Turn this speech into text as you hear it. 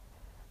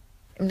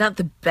not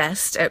the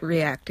best at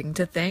reacting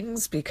to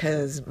things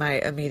because my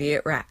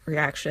immediate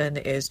reaction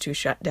is to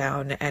shut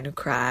down and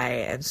cry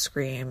and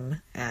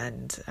scream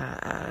and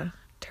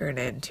turn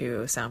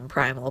into some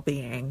primal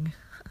being.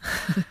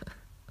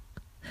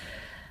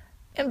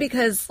 And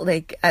because,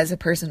 like, as a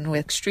person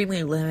with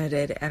extremely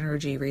limited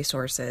energy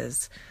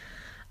resources,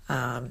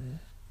 I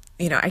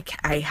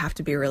have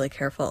to be really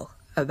careful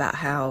about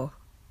how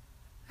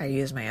I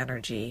use my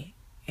energy,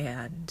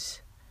 and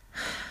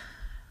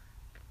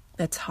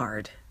that's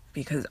hard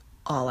because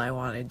all I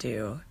want to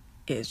do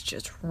is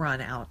just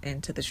run out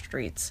into the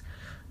streets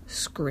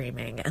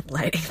screaming and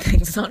lighting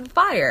things on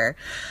fire.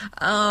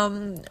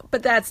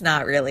 But that's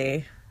not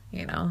really,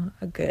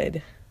 a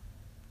good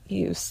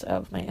use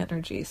of my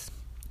energies.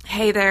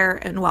 Hey there,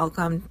 and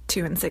welcome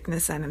to In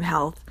Sickness and in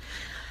Health,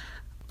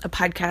 a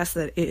podcast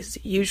that is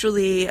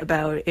usually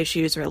about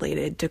issues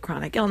related to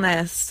chronic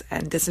illness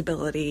and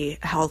disability,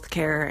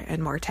 healthcare,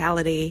 and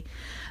mortality.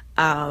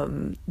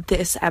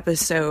 This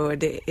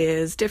episode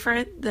is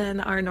different than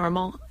our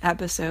normal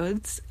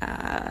episodes,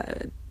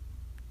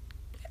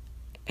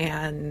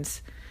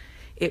 and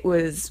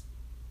it's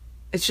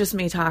just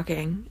me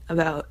talking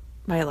about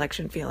my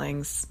election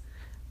feelings.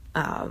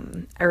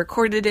 I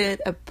recorded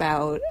it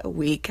about a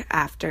week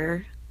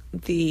after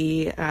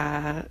the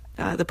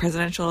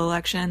presidential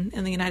election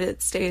in the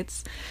United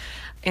States,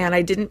 and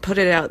I didn't put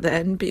it out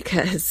then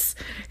because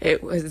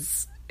it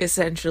was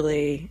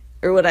essentially,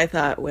 or what I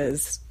thought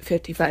was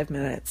 55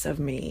 minutes of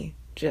me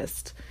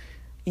just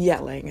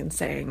yelling and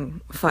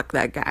saying, fuck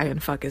that guy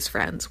and fuck his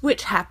friends,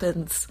 which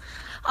happens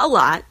a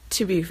lot,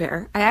 to be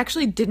fair. I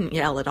actually didn't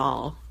yell at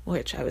all,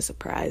 which I was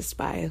surprised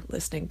by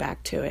listening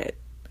back to it,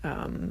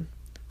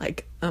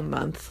 like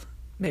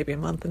maybe a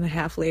month and a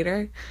half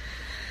later.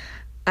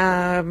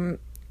 I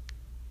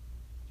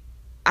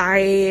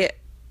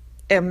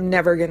am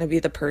never going to be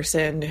the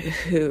person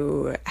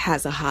who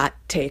has a hot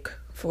take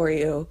for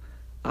you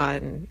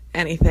on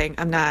anything.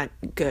 I'm not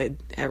good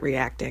at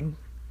reacting.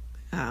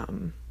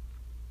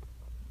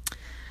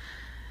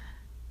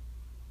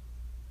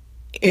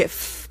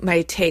 If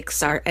my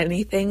takes are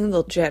anything,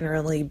 they'll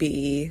generally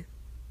be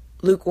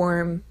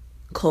lukewarm,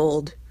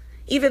 cold,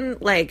 even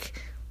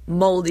like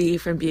moldy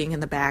from being in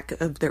the back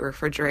of the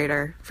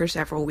refrigerator for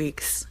several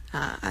weeks,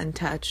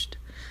 untouched.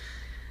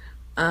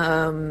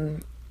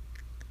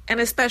 And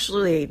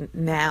especially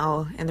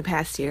now, in the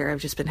past year,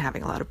 I've just been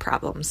having a lot of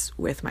problems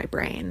with my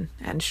brain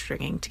and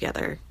stringing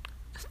together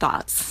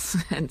thoughts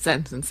and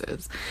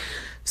sentences.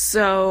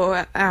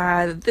 So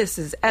this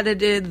is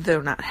edited, though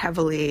not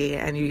heavily,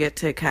 and you get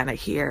to kind of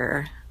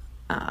hear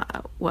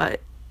what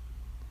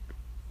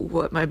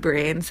my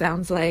brain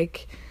sounds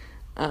like,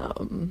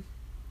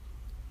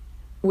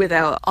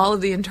 without all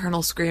of the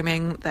internal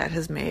screaming that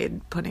has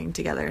made putting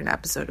together an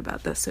episode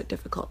about this so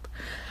difficult.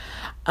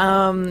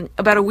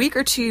 About a week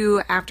or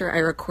two after I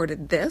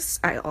recorded this,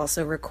 I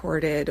also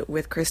recorded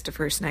with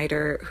Christopher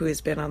Snyder, who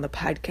has been on the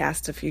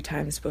podcast a few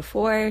times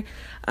before.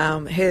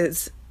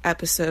 That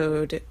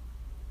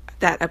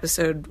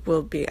episode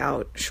will be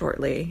out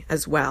shortly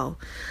as well.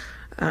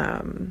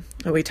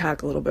 We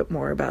talk a little bit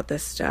more about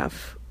this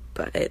stuff,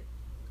 but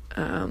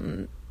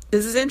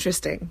this is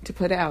interesting to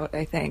put out,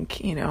 I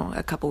think,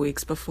 a couple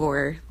weeks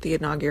before the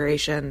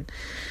inauguration,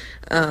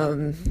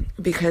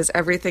 because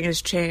everything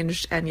has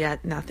changed and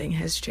yet nothing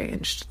has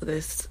changed.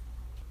 These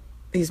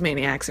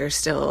maniacs are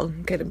still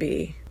going to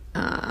be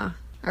our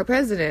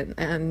president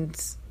and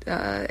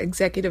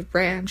executive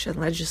branch and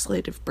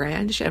legislative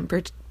branch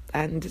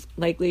and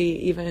likely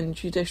even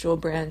judicial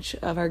branch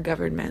of our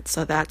government.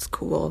 So that's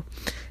cool.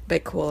 By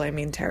cool, I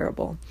mean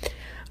terrible.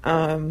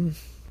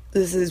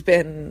 This has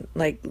been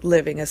like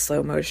living a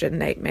slow motion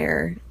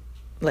nightmare,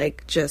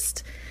 like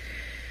just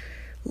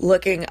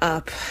looking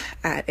up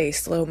at a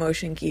slow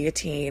motion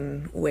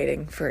guillotine,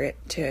 waiting for it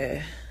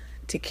to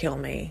kill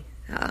me,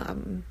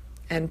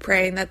 and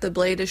praying that the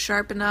blade is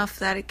sharp enough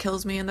that it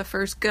kills me in the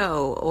first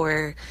go,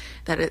 or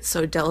that it's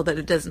so dull that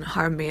it doesn't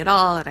harm me at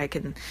all and I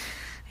can,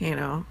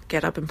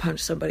 get up and punch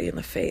somebody in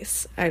the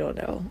face. I don't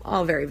know.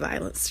 All very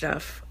violent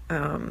stuff.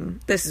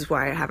 This is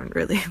why I haven't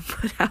really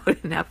put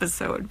out an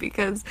episode,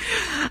 because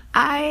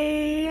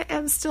I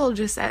am still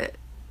just at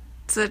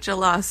such a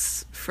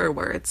loss for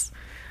words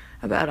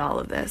about all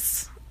of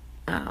this.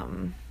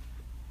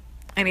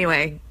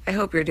 Anyway, I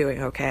hope you're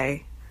doing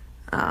okay.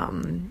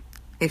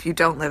 If you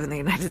don't live in the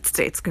United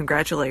States,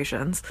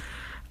 congratulations.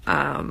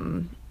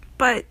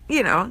 But,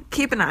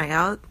 keep an eye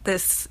out.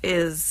 This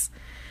is...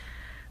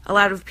 A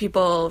lot of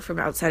people from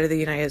outside of the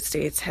United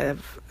States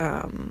have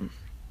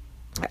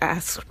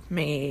asked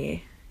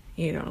me,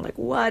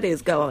 what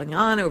is going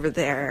on over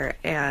there?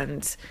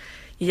 And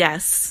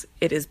yes,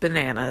 it is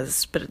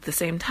bananas, but at the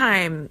same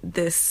time,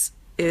 this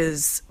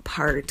is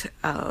part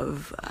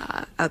of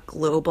a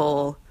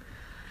global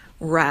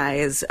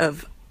rise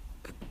of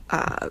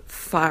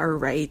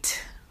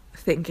far-right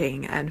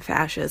thinking and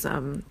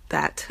fascism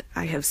that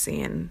I have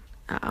seen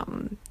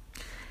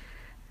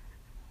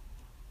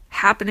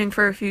happening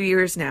for a few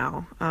years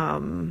now.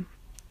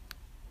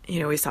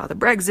 We saw the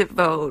Brexit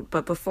vote,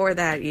 but before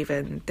that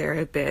even, there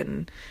have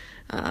been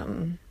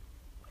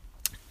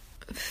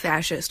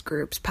fascist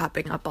groups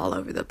popping up all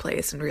over the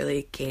place and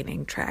really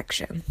gaining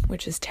traction,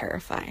 which is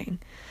terrifying.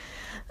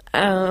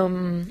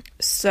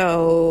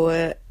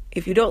 So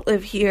if you don't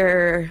live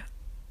here,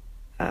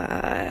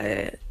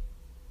 I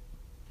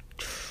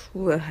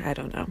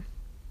don't know.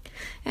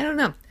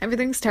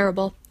 Everything's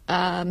terrible.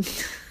 At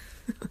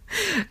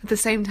the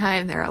same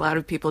time, there are a lot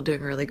of people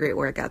doing really great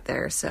work out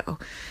there, so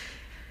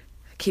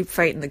keep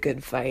fighting the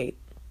good fight.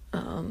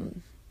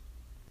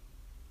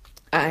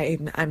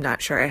 I'm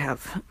not sure I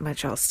have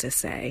much else to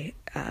say.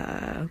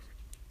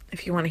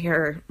 If you want to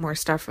hear more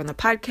stuff from the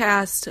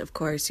podcast, of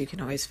course, you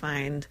can always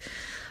find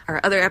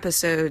our other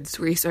episodes,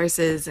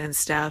 resources, and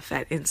stuff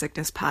at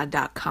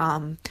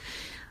insicknesspod.com.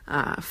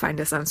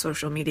 Find us on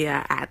social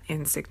media at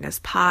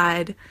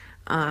insicknesspod.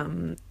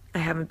 I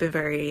haven't been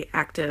very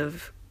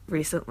active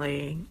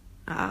recently,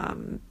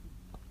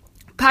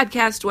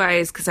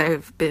 podcast-wise, because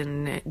I've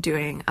been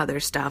doing other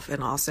stuff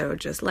and also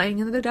just laying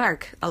in the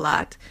dark a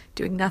lot,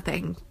 doing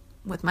nothing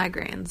with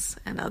migraines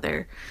and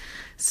other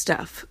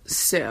stuff.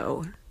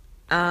 So,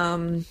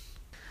 I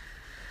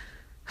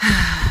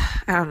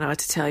don't know what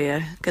to tell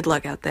you. Good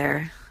luck out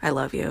there. I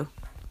love you.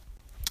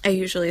 I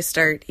usually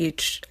start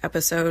each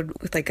episode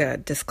with like a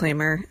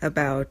disclaimer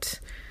about,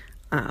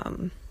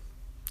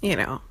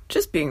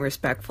 just being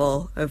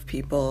respectful of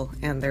people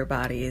and their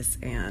bodies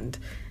and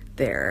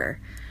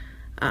their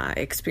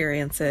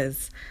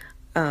experiences.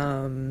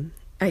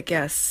 I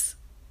guess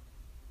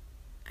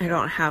I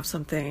don't have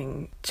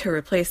something to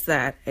replace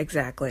that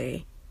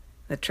exactly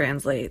that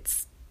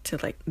translates to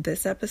like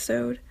this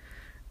episode.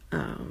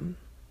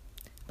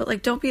 But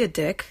like, don't be a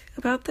dick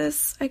about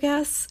this, I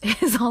guess,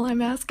 is all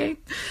I'm asking.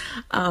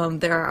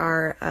 There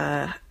are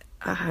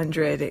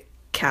 100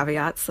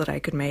 caveats that I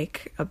could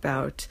make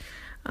about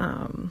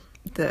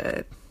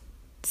the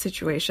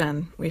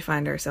situation we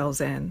find ourselves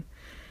in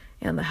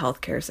and the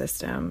healthcare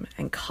system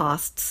and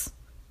costs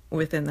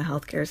within the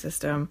healthcare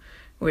system,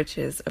 which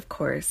is, of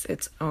course,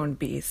 its own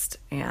beast,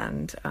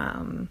 and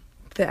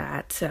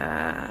it's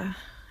a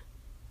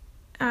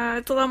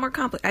lot more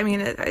complicated. I mean,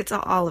 it's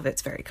all of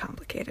it's very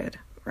complicated,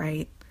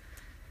 right?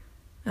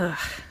 Ugh,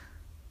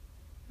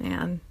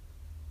 man,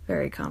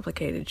 very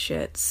complicated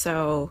shit.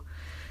 So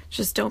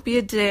just don't be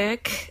a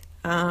dick.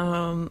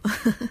 That's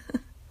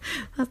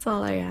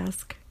all I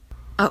ask.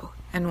 Oh,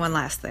 and one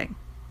last thing.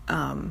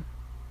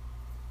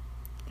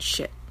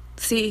 Shit.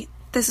 See,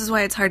 this is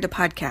why it's hard to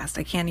podcast.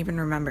 I can't even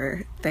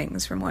remember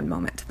things from one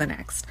moment to the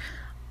next.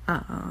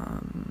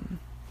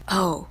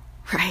 Oh,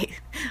 right.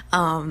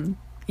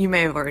 You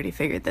may have already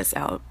figured this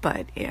out,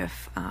 but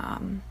if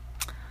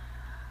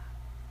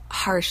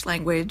harsh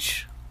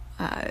language,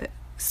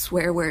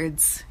 swear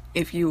words,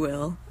 if you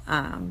will,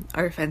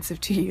 are offensive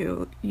to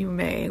you, you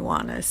may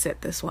want to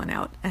sit this one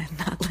out and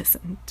not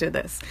listen to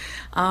this.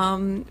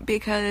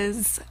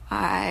 Because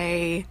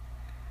I'm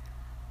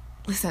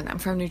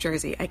from New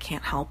Jersey. I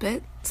can't help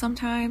it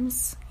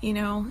sometimes,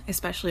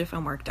 especially if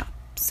I'm worked up.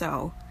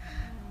 So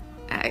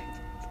I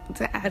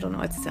don't know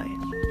what to tell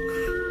you.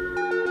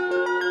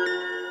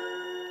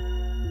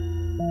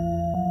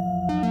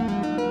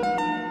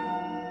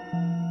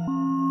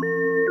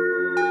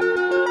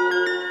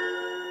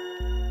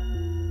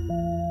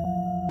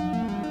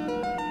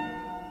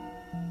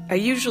 I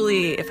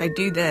usually, if I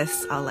do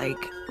this, I'll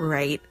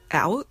write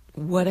out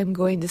what I'm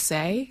going to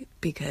say,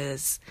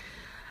 because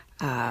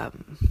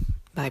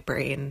my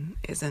brain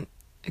isn't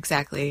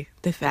exactly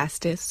the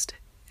fastest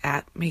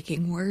at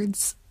making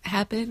words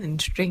happen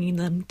and stringing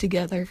them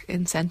together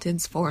in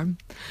sentence form.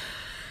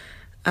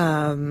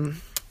 But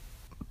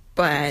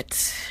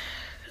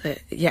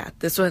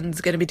this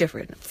one's going to be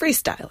different.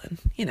 Freestyling,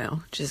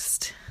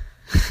 just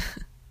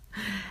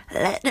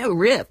letting it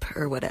rip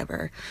or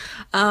whatever.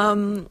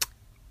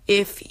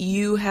 If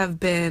you have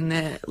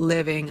been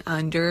living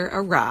under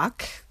a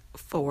rock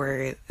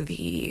for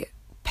the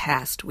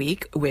past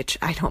week, which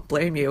I don't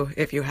blame you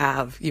if you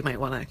have, you might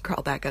want to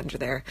crawl back under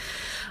there,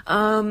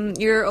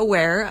 you're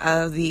aware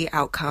of the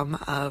outcome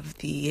of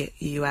the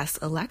U.S.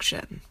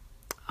 election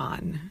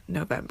on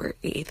November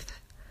 8th.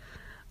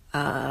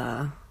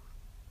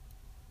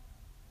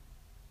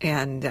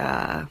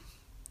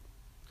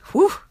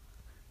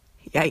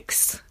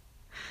 Yikes.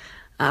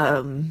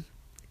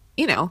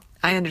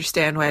 I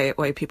understand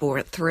why people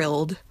weren't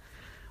thrilled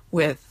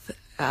with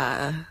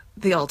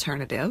the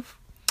alternative,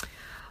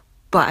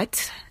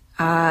 but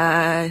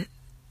the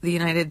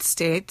United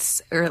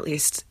States, or at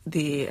least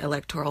the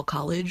Electoral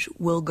College,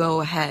 will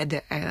go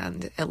ahead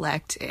and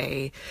elect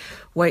a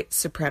white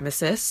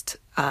supremacist,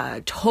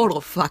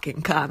 total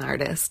fucking con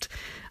artist,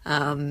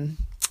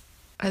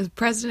 as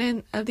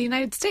president of the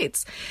United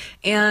States.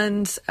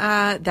 And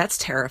that's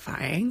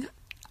terrifying.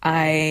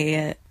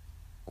 I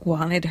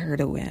wanted her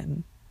to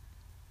win,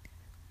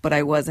 but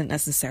I wasn't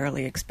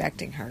necessarily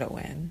expecting her to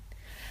win.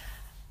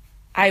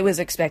 I was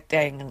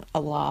expecting a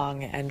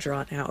long and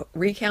drawn-out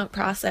recount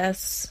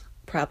process,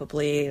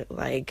 probably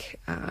like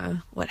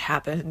what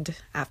happened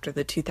after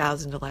the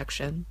 2000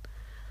 election.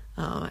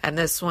 And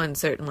this one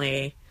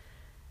certainly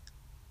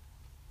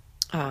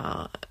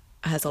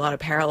has a lot of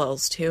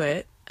parallels to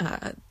it.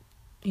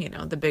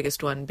 The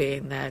biggest one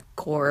being that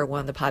Gore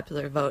won the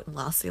popular vote and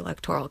lost the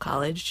Electoral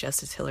College,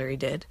 just as Hillary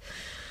did.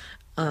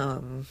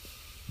 I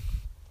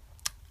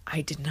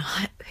did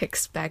not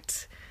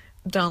expect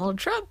Donald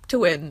Trump to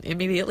win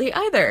immediately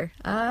either.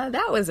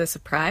 That was a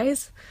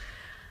surprise.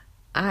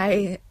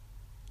 A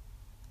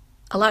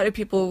lot of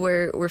people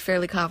were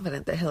fairly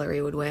confident that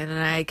Hillary would win,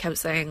 and I kept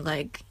saying,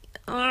 like,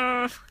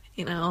 not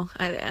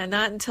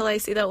until I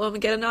see that woman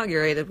get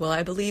inaugurated will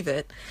I believe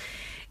it.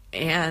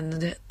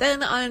 And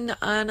then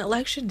on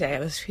election day, I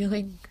was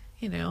feeling,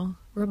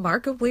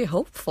 remarkably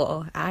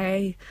hopeful.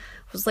 I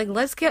was like,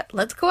 let's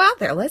go out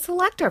there. Let's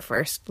elect our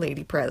first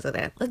lady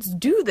president. Let's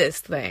do this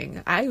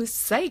thing. I was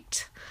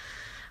psyched.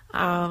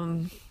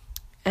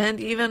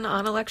 And even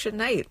on election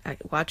night,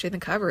 watching the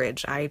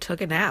coverage, I took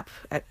a nap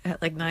at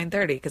like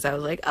 9:30 because I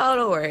was like, oh,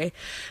 don't worry.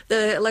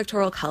 The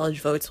Electoral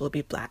College votes will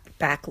be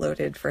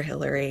backloaded for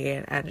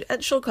Hillary and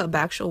she'll come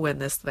back. She'll win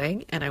this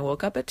thing. And I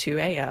woke up at 2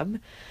 a.m.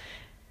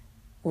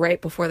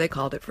 right before they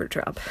called it for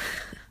Trump.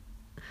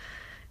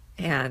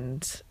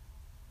 And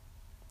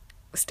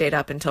stayed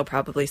up until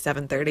probably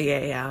 7:30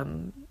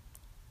 a.m.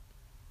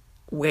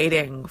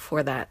 waiting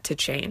for that to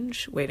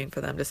change, waiting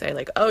for them to say,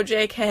 like, oh,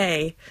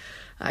 JK,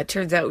 it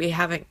turns out we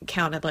haven't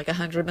counted like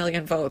 100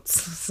 million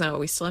votes, so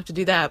we still have to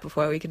do that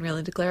before we can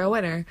really declare a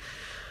winner,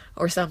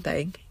 or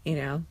something,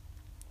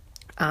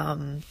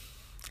 I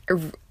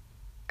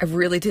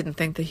really didn't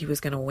think that he was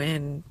going to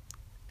win.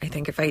 I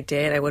think if I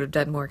did, I would have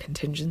done more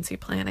contingency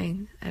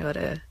planning. I would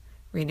have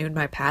renewed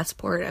my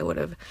passport. I would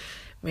have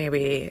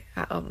maybe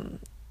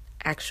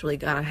actually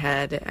gone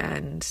ahead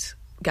and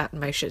gotten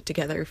my shit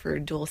together for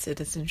dual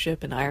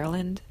citizenship in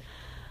Ireland.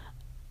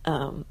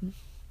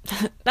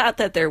 Not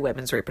that their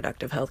women's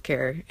reproductive health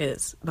care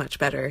is much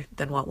better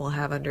than what we'll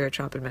have under a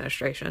Trump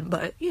administration,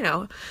 but,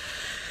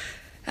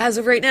 as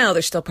of right now,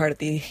 they're still part of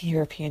the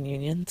European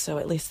Union, so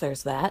at least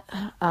there's that.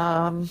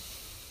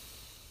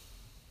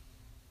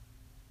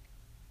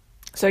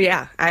 So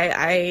yeah,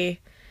 I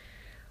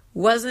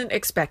wasn't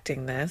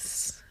expecting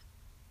this,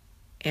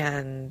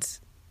 and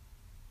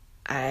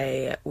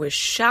I was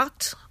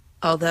shocked,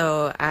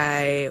 although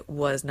I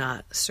was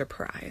not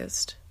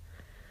surprised.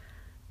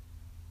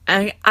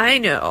 I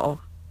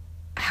know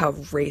how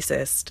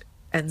racist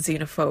and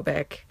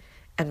xenophobic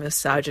and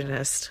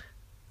misogynist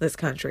this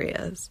country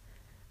is.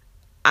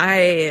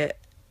 I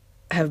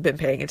have been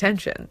paying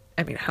attention.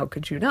 I mean, how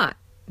could you not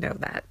know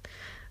that?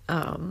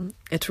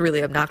 It's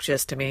really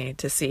obnoxious to me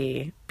to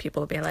see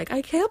people be like,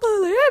 I can't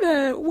believe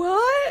it.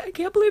 What? I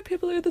can't believe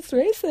people are this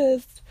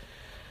racist.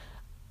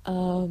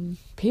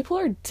 People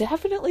are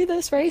definitely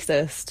this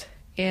racist.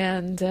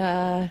 And,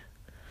 I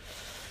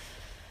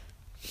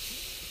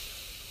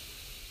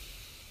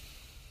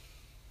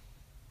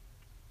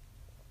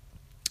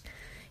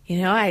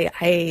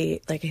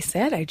like I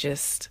said,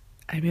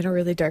 I'm in a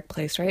really dark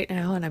place right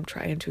now, and I'm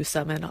trying to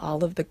summon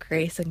all of the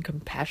grace and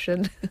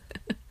compassion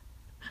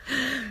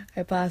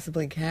I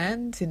possibly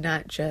can to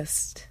not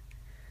just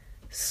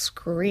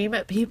scream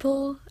at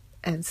people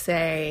and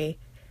say,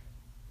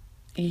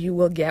 you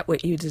will get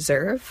what you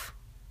deserve,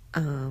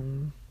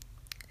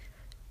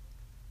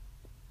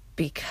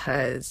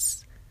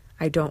 because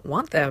I don't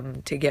want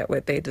them to get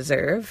what they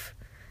deserve,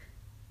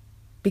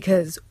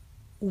 because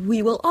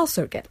we will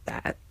also get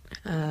that.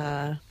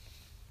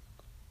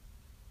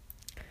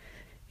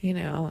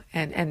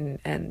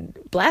 And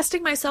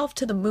blasting myself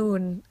to the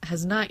moon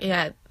has not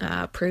yet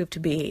proved to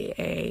be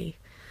a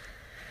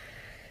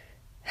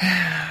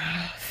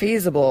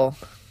feasible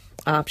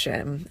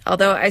option.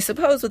 Although I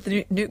suppose with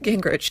the Newt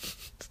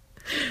Gingrich,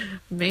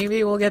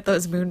 maybe we'll get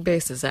those moon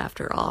bases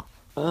after all.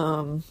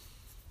 Yikes.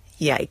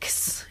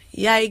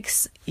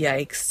 Yikes.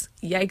 Yikes.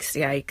 Yikes.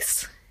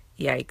 Yikes.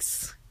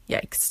 Yikes.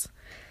 Yikes.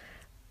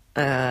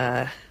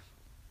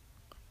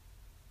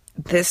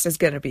 This is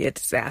going to be a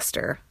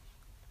disaster.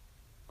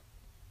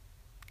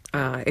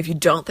 If you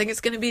don't think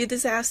it's going to be a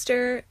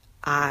disaster,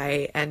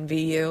 I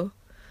envy you.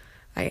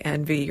 I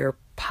envy your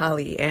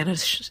Pollyanna,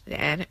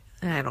 I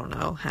don't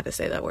know how to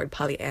say that word,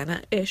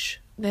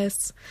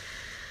 Pollyanna-ishness.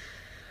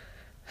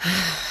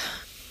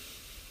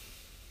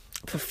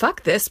 But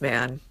fuck this,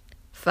 man.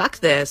 Fuck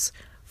this.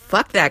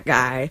 Fuck that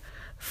guy.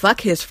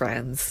 Fuck his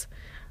friends.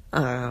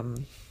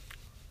 And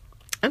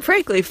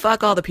frankly,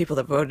 fuck all the people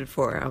that voted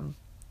for him.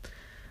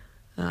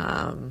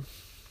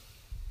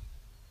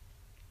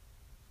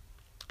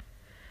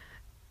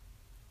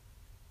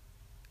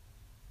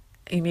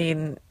 I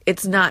mean,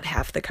 it's not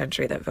half the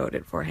country that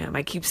voted for him.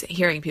 I keep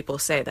hearing people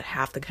say that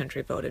half the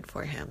country voted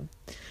for him.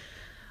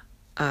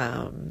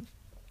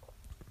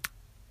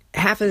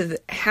 Half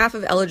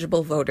of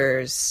eligible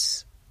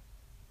voters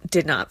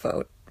did not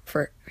vote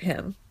for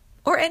him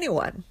or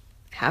anyone.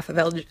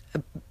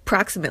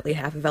 Approximately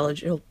half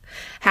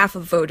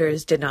of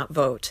voters did not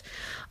vote.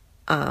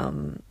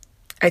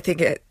 I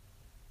think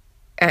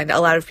and a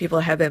lot of people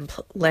have been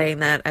laying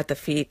that at the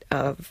feet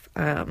of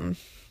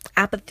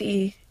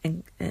apathy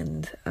and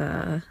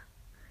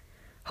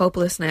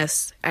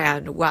hopelessness.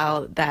 And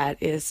while that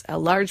is a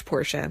large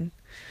portion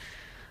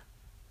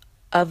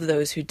of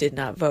those who did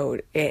not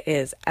vote, it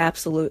is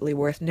absolutely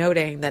worth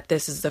noting that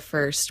this is the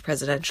first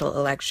presidential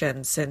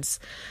election since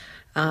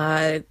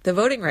the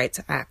Voting Rights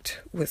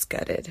Act was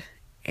gutted.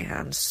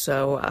 And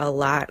so a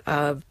lot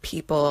of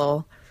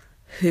people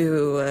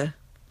who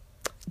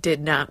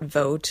did not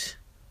vote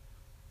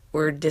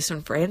were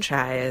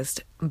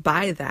disenfranchised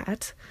by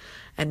that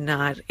and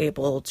not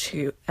able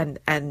to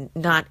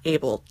not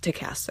able to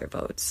cast their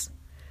votes.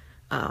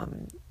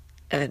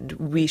 And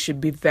we should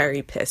be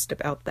very pissed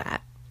about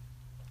that.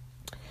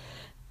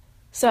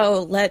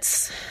 So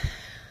let's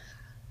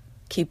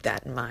keep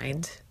that in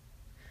mind.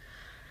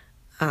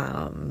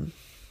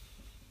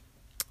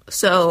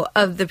 So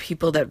of the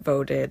people that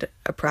voted,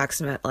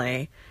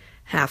 approximately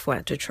half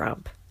went to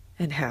Trump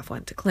and half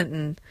went to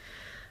Clinton.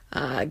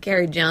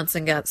 Gary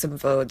Johnson got some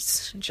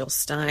votes. Jill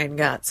Stein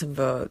got some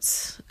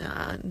votes.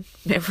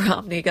 Mitt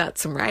Romney got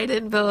some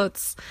write-in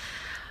votes.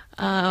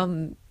 I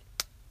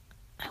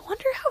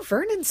wonder how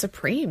Vernon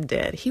Supreme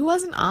did. He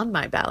wasn't on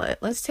my ballot.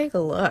 Let's take a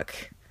look.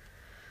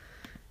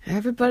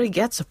 Everybody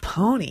gets a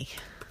pony.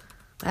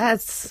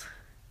 That's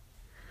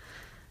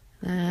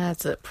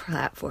a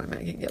platform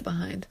I can get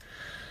behind.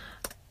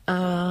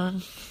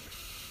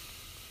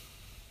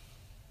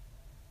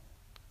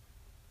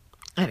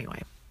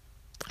 Anyway,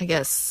 I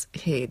guess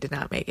he did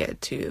not make it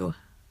to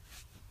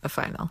the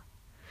final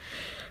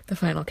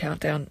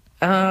countdown.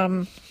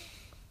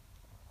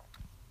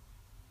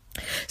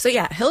 So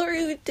yeah,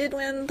 Hillary did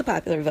win the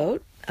popular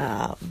vote.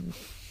 Our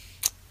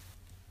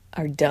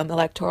dumb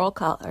electoral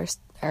college,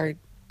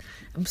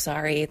 I'm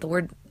sorry, the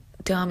word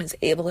dumb is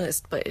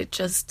ableist, but it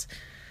just,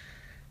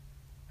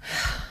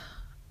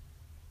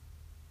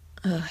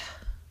 I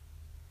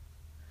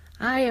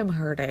am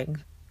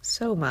hurting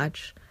so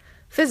much.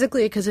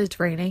 Physically because it's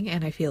raining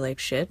and I feel like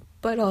shit,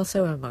 but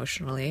also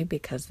emotionally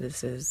because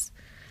this is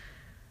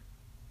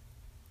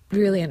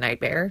really a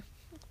nightmare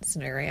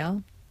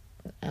scenario.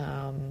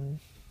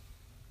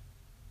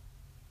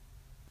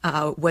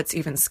 What's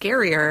even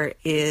scarier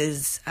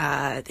is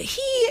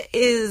he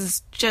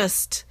is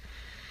just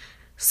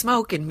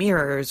smoke and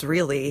mirrors,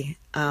 really.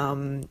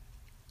 Trump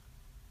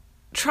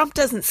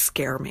doesn't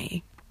scare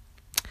me.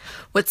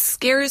 What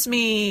scares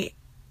me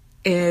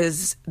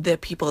is the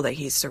people that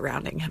he's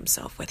surrounding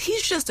himself with.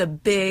 He's just a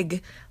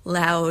big,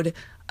 loud,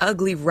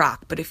 ugly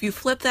rock. But if you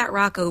flip that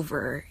rock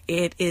over,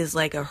 it is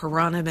like a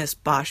Hieronymus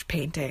Bosch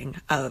painting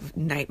of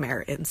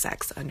nightmare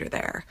insects under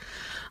there.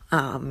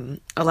 A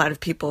lot of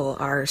people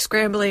are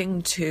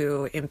scrambling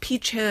to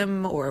impeach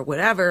him or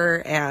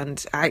whatever,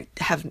 and I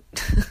have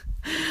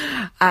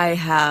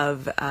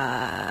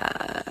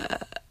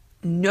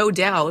no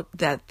doubt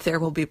that there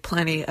will be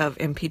plenty of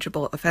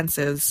impeachable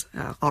offenses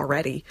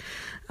already.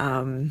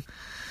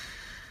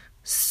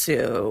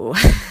 So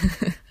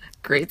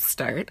great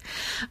start.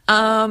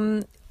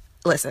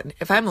 Listen,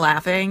 if I'm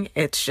laughing,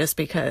 it's just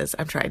because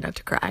I'm trying not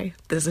to cry.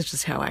 This is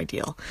just how I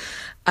deal.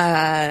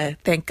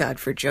 Thank God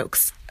for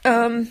jokes.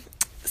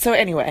 So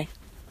anyway,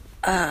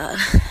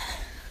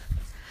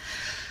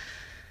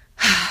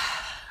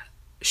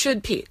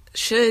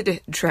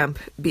 should Trump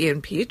be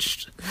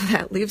impeached?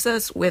 That leaves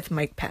us with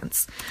Mike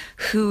Pence,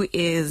 who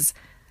is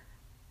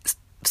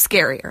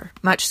scarier,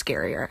 much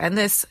scarier. And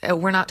this,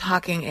 we're not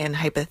talking in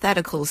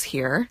hypotheticals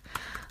here,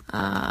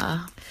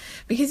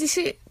 because you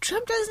see,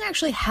 Trump doesn't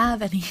actually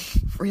have any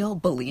real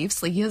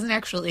beliefs. Like, he doesn't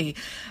actually,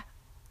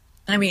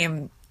 I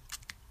mean,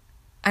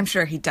 I'm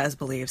sure he does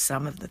believe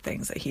some of the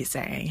things that he's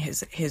saying.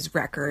 His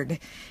record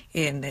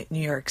in New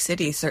York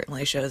City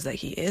certainly shows that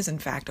he is, in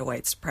fact, a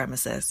white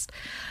supremacist.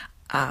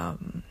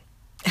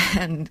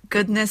 And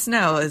goodness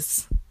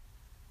knows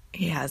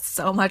he has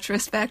so much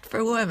respect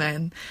for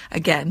women.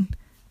 Again,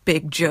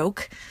 big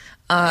joke.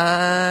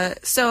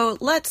 So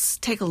let's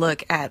take a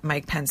look at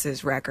Mike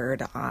Pence's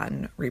record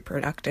on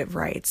reproductive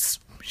rights,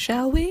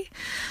 shall we?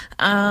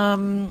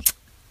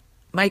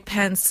 Mike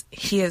Pence,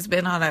 he has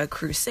been on a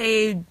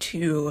crusade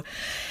to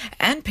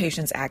end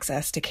patients'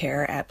 access to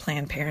care at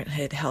Planned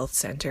Parenthood health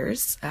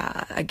centers.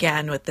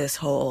 Again, with this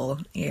whole,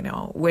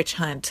 witch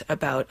hunt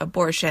about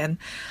abortion.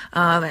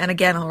 And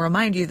again, I'll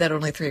remind you that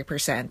only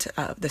 3%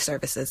 of the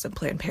services that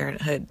Planned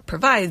Parenthood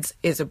provides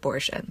is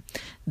abortion.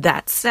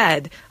 That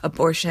said,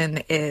 abortion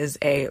is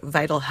a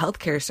vital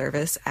healthcare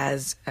service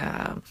as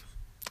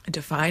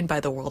defined by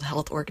the World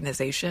Health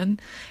Organization.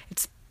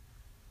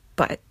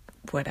 But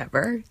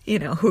whatever,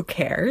 who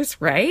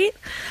cares, right?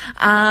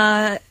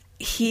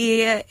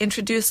 He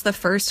introduced the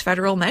first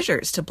federal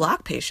measures to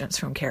block patients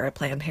from care at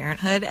Planned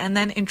Parenthood and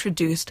then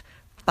introduced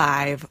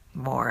 5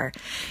 more.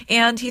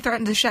 And he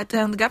threatened to shut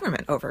down the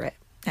government over it.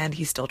 And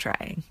he's still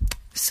trying.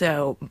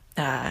 So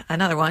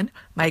another one,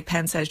 Mike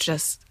Pence has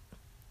just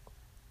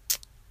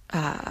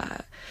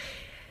in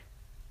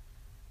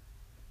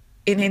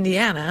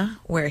Indiana,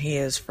 where he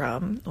is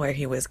from, where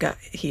he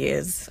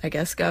is, I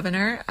guess,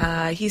 governor,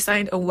 he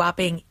signed a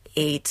whopping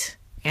 8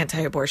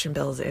 anti-abortion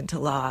bills into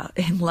law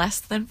in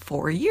less than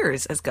 4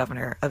 years as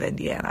governor of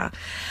Indiana.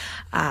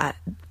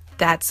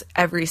 That's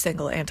every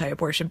single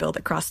anti-abortion bill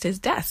that crossed his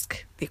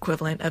desk, the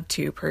equivalent of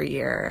 2 per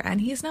year. And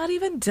he's not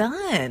even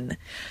done.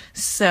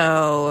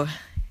 So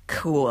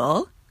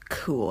Cool.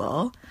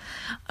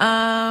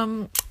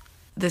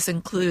 This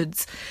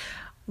includes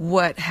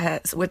what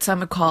some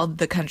have called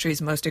the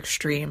country's most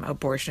extreme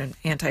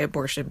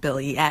anti-abortion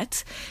bill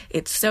yet.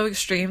 It's so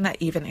extreme that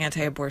even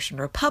anti-abortion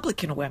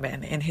Republican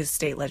women in his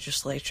state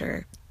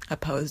legislature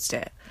opposed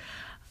it.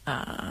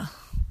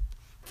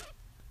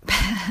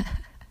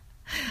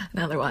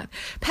 Another one.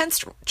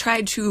 Pence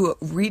tried to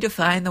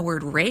redefine the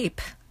word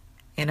rape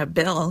in a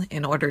bill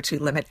in order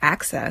to limit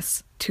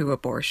access to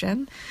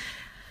abortion.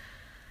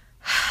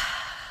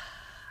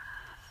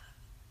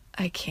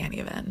 I can't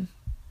even.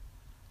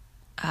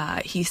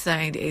 He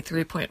signed a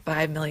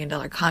 $3.5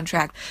 million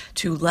contract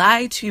to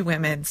lie to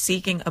women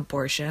seeking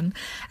abortion.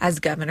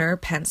 As governor,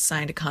 Pence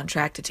signed a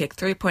contract to take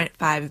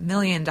 $3.5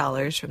 million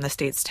from the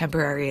state's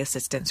Temporary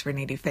Assistance for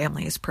Needy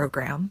Families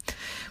program,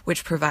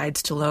 which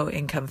provides to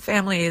low-income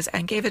families,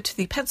 and gave it to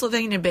the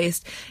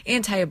Pennsylvania-based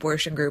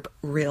anti-abortion group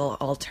Real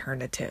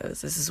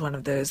Alternatives. This is one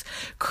of those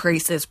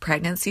crisis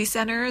pregnancy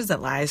centers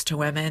that lies to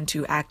women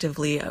to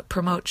actively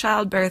promote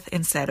childbirth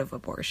instead of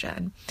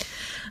abortion.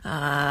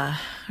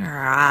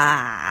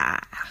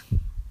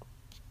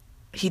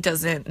 He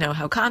doesn't know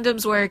how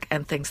condoms work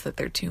and thinks that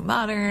they're too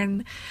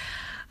modern.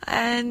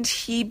 And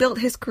he built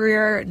his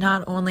career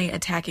not only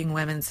attacking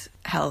women's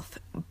health,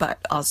 but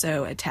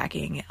also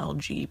attacking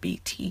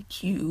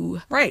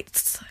LGBTQ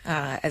rights.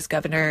 As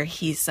governor,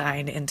 he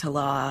signed into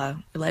law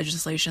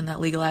legislation that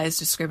legalized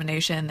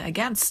discrimination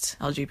against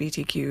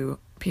LGBTQ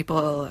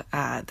people.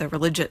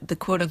 The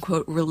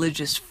quote-unquote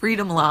religious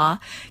freedom law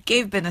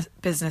gave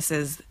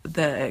businesses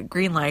the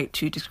green light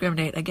to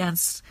discriminate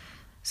against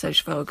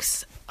such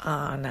folks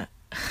on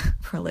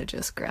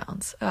religious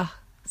grounds. Oh,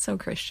 so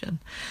Christian.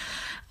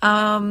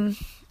 The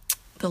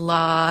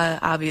law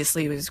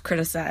obviously was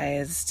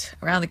criticized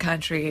around the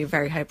country,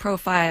 very high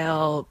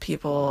profile.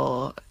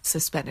 People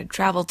suspended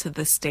travel to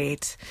the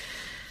state.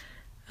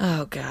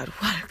 Oh God,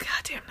 what a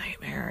goddamn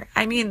nightmare.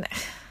 I mean,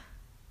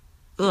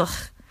 ugh.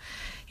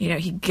 You know,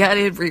 he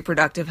gutted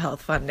reproductive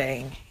health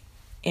funding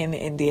in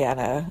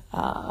Indiana,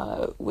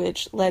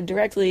 which led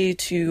directly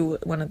to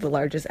one of the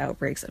largest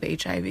outbreaks of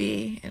HIV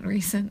in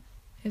recent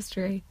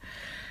history.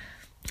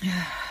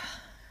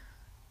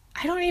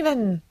 I don't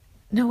even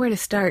know where to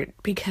start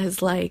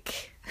because,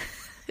 like,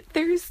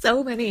 there's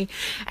so many.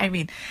 I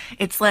mean,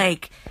 it's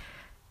like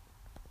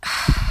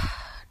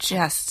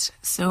just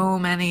so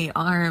many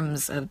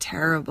arms of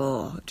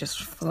terrible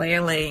just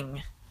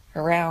flailing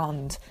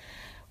around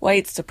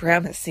white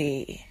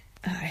supremacy,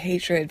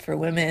 hatred for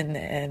women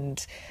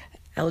and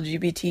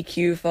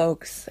LGBTQ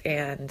folks,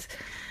 and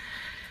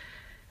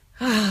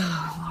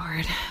oh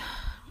Lord.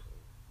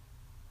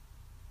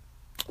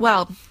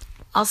 Well,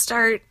 I'll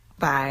start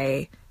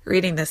by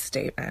reading this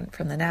statement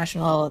from the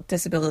National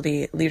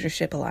Disability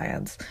Leadership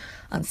Alliance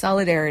on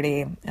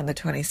solidarity in the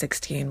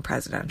 2016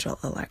 presidential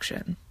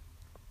election.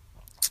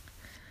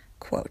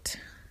 Quote,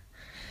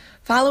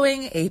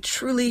 "Following a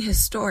truly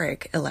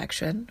historic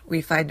election,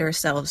 we find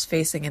ourselves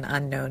facing an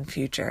unknown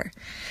future.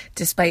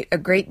 Despite a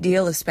great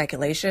deal of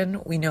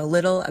speculation, we know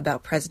little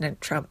about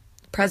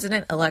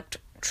President-elect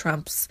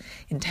Trump's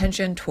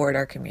intention toward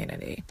our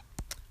community."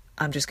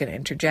 I'm just going to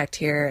interject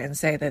here and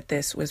say that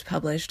this was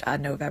published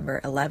on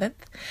November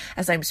 11th.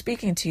 As I'm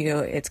speaking to you,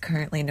 it's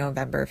currently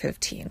November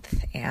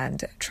 15th,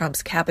 and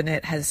Trump's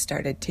cabinet has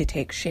started to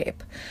take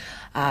shape.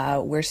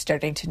 We're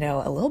starting to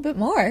know a little bit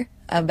more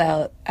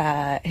about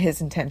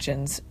his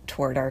intentions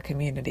toward our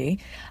community.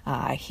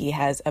 He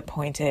has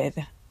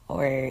appointed,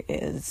 or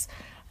is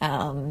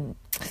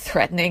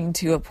threatening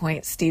to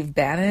appoint, Steve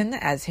Bannon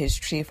as his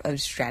chief of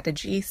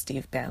strategy.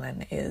 Steve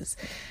Bannon is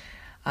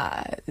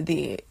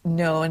the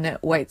known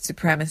white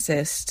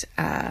supremacist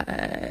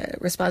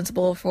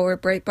responsible for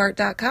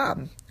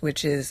Breitbart.com,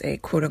 which is a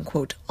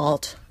quote-unquote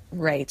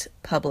alt-right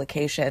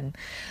publication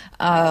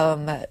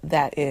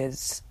that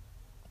is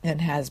and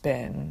has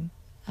been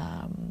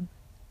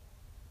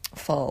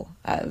full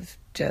of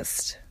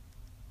just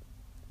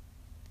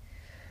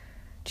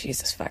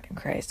Jesus fucking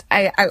Christ.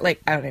 I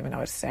don't even know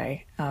what to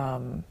say.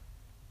 I'm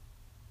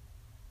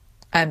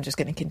just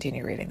going to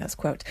continue reading this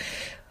quote.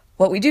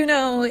 "What we do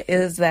know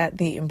is that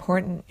the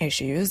important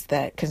issues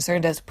that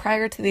concerned us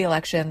prior to the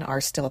election are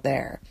still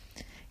there.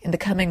 In the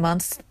coming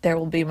months, there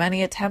will be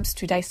many attempts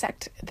to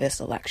dissect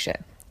this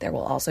election. There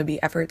will also be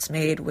efforts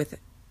made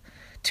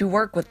to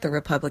work with the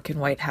Republican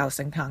White House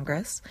and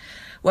Congress.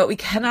 What we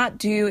cannot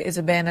do is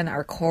abandon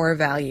our core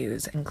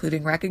values,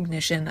 including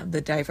recognition of the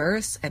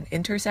diverse and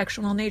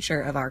intersectional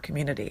nature of our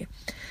community.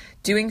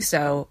 Doing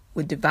so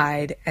would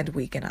divide and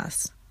weaken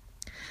us.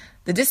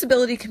 The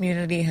disability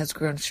community has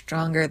grown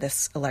stronger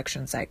this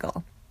election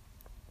cycle.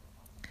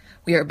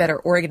 We are better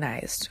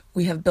organized.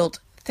 We have built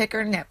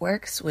thicker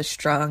networks with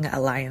strong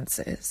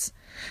alliances.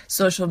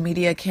 Social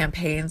media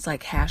campaigns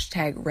like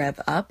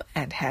 #RevUp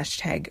and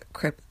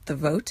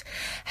 #CryptTheVote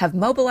have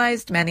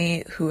mobilized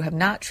many who have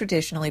not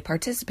traditionally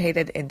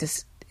participated in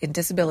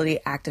disability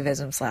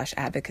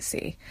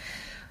activism/advocacy.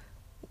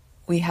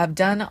 We have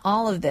done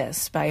all of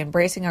this by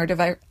embracing our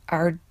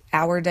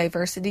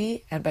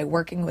diversity and by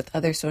working with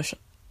other social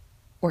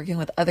working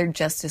with other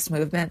justice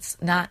movements,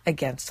 not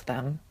against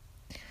them.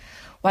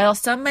 While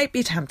some might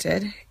be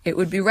tempted, it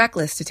would be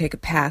reckless to take a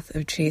path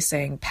of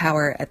chasing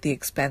power at the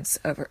expense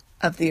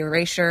of the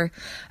erasure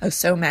of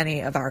so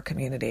many of our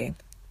community.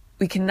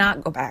 We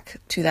cannot go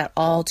back to that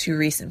all too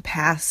recent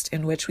past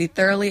in which we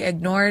thoroughly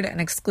ignored and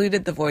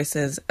excluded the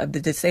voices of the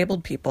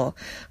disabled people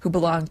who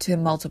belong to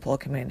multiple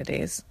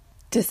communities.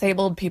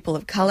 Disabled people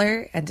of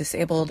color and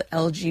disabled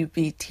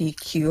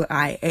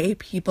LGBTQIA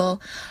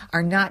people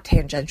are not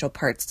tangential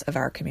parts of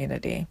our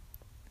community.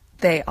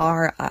 They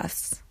are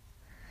us.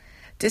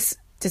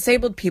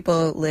 Disabled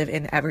people live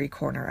in every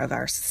corner of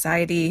our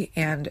society,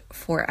 and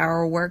for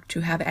our work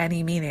to have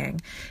any meaning,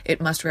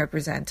 it must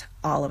represent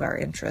all of our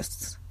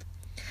interests.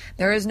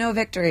 There is no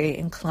victory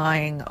in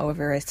clawing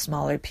over a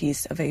smaller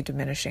piece of a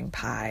diminishing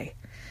pie.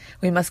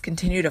 We must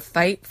continue to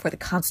fight for the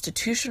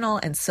constitutional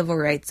and civil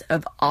rights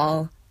of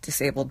all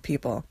disabled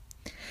people.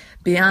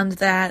 Beyond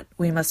that,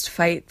 we must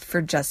fight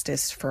for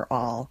justice for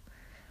all.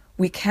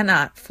 We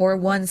cannot, for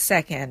 1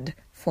 second,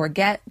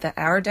 forget that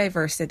our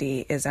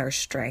diversity is our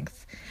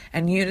strength,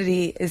 and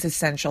unity is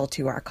essential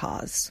to our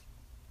cause.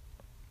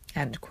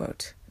 End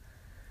quote.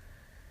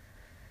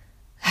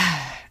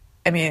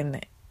 I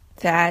mean,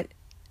 that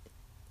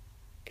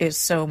is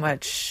so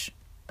much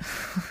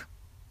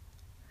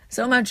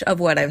of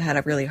what I've had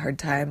a really hard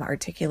time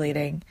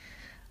articulating.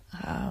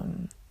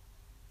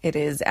 It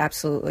is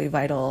absolutely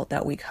vital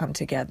that we come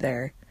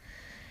together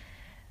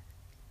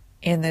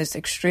in this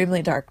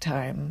extremely dark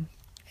time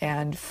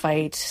and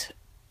fight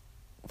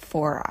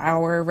for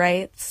our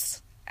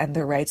rights and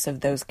the rights of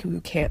those who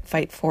can't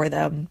fight for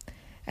them,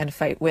 and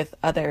fight with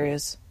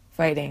others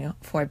fighting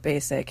for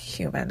basic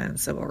human and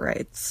civil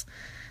rights.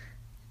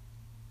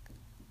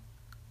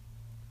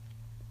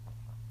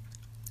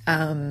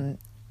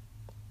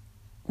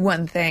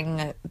 One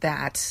thing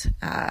that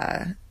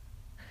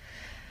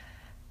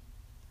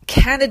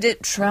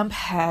candidate Trump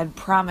had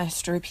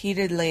promised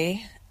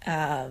repeatedly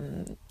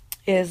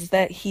is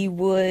that he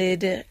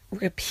would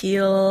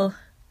repeal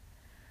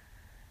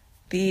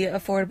the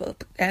Affordable,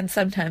 and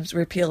sometimes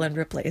repeal and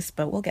replace,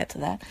 but we'll get to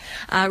that,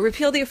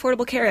 repeal the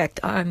Affordable Care Act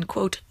on,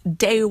 quote,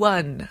 day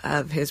one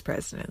of his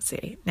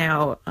presidency.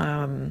 Now,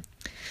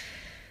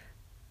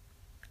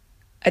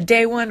 a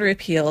day one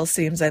repeal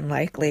seems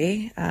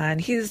unlikely,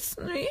 and he's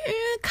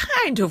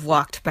kind of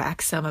walked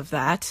back some of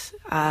that,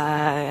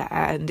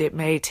 and it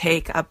may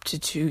take up to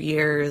 2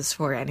 years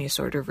for any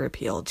sort of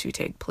repeal to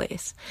take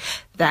place.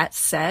 That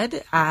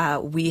said,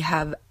 we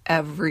have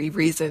every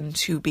reason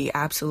to be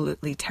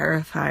absolutely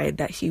terrified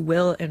that he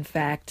will, in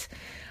fact,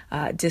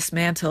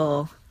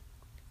 dismantle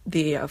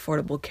the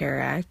Affordable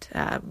Care Act,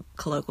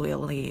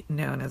 colloquially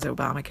known as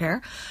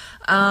Obamacare.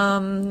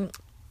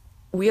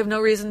 We have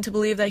no reason to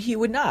believe that he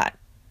would not.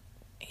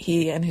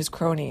 He and his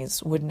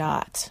cronies would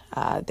not.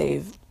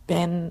 They've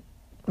been,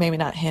 maybe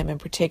not him in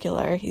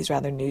particular, he's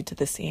rather new to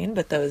the scene,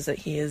 but those that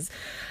he is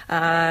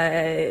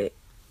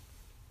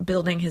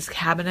building his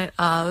cabinet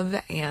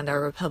of, and our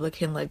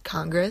Republican-led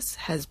Congress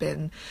has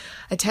been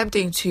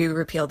attempting to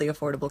repeal the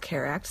Affordable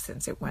Care Act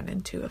since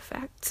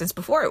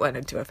before it went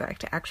into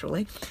effect,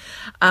 actually.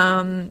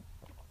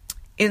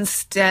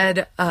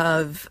 Instead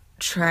of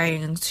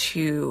trying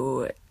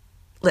to,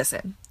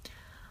 listen,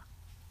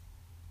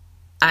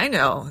 I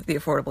know the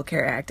Affordable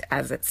Care Act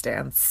as it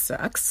stands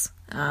sucks.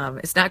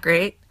 It's not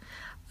great.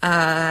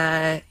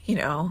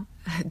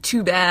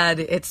 Too bad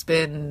it's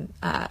been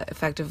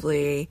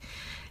effectively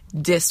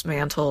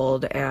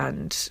dismantled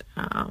and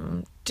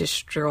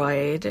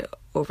destroyed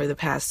over the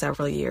past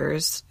several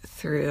years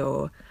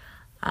through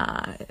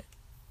a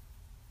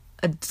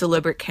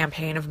deliberate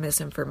campaign of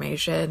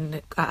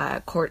misinformation,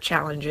 court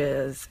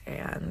challenges,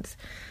 and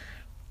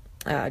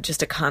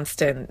just a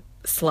constant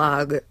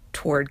slog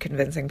toward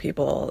convincing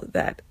people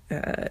that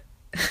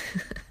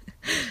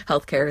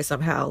healthcare is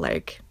somehow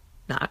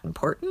not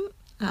important.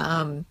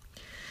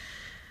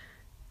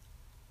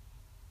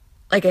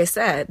 Like I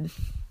said,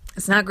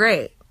 it's not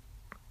great,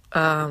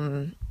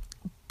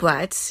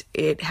 but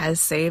it has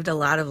saved a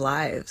lot of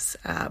lives,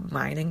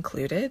 mine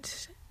included.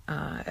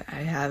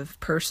 I have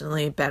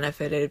personally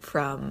benefited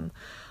from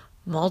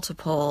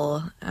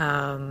multiple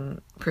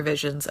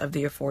provisions of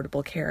the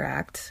Affordable Care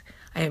Act.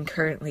 I am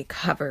currently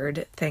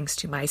covered thanks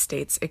to my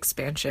state's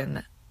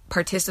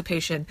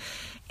participation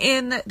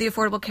in the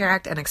Affordable Care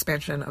Act and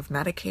expansion of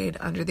Medicaid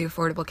under the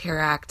Affordable Care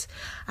Act.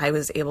 I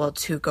was able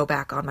to go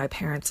back on my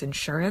parents'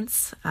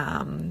 insurance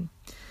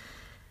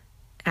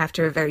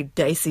after a very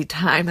dicey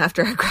time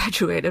after I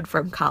graduated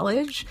from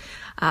college.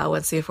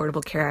 Once the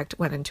Affordable Care Act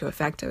went into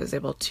effect, I was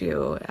able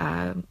to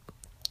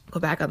go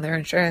back on their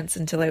insurance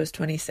until I was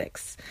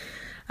 26.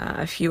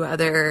 A few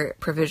other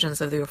provisions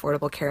of the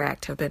Affordable Care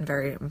Act have been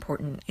very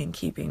important in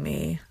keeping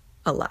me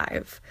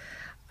alive,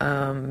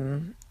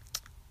 and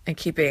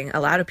keeping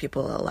a lot of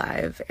people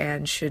alive.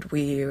 And should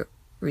we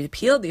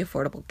repeal the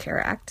Affordable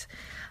Care Act,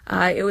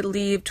 it would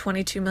leave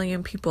 22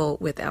 million people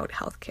without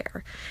health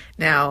care.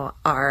 Now,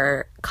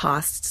 are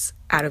costs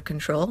out of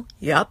control?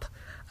 Yup.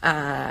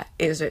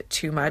 Is it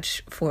too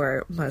much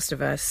for most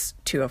of us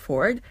to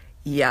afford?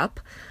 Yup.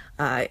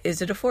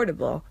 Is it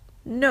affordable?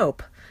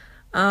 Nope.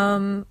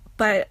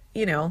 But,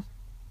 you know,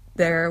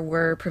 there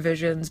were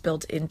provisions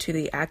built into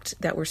the act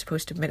that were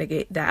supposed to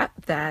mitigate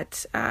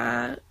that,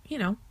 you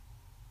know,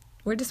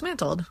 were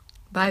dismantled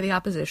by the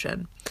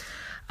opposition.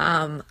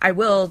 I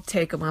will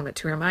take a moment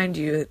to remind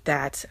you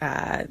that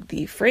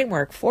the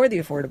framework for the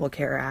Affordable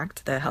Care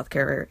Act, the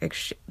healthcare,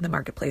 the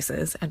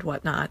marketplaces and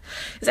whatnot,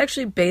 is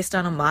actually based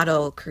on a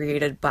model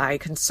created by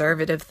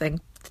conservative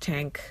think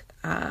tank,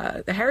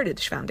 the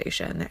Heritage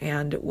Foundation,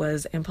 and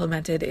was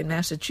implemented in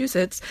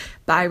Massachusetts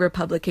by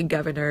Republican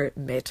Governor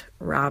Mitt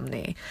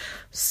Romney.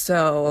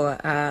 So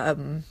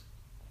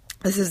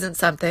this isn't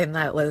something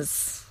that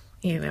was,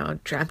 you know,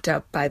 dreamt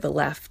up by the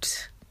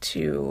left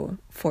to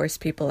force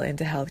people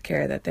into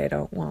healthcare that they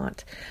don't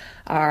want.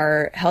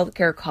 Our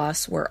healthcare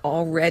costs were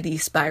already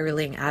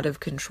spiraling out of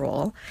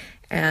control,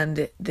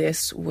 and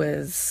this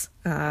was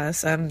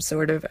some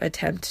sort of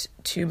attempt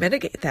to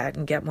mitigate that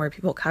and get more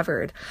people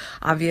covered.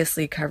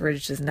 Obviously,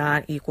 coverage does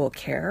not equal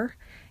care,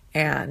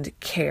 and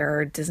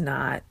care does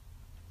not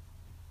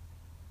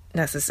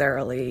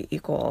necessarily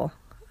equal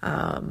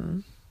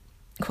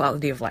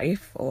quality of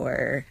life,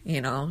 or,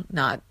 you know,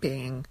 not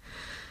being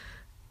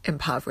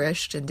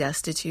impoverished and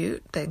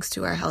destitute thanks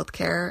to our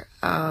healthcare.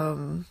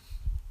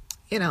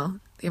 You know,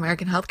 the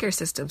American healthcare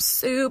system's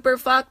super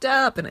fucked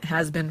up, and it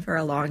has been for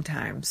a long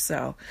time.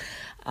 So,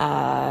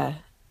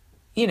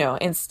 you know,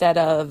 instead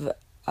of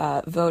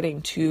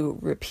voting to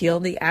repeal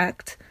the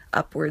act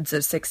upwards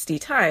of 60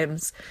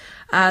 times,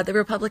 the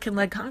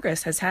Republican-led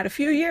Congress has had a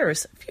few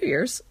years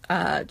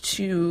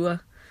to,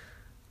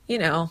 you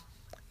know,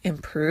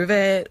 improve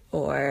it,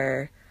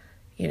 or,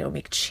 you know,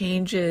 make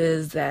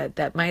changes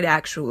that might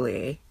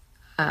actually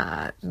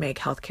make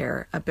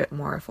healthcare a bit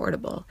more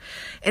affordable.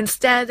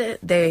 Instead,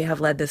 they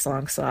have led this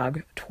long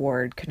slog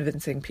toward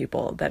convincing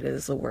people that it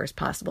is the worst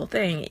possible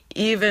thing,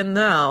 even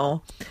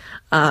though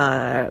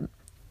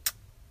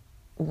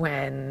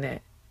when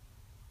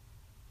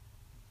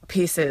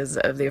pieces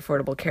of the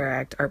Affordable Care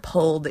Act are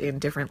pulled in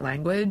different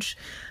language,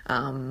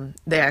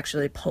 they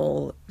actually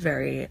pull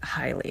very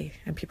highly,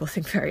 and people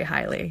think very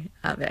highly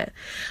of it.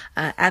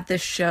 At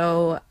this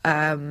show,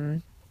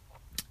 from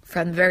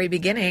the very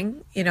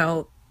beginning, you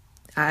know,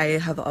 I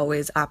have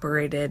always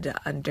operated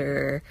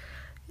under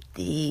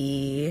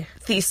the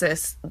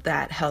thesis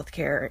that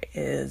healthcare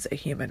is a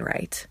human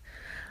right.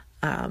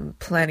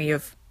 Plenty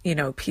of, you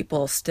know,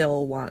 people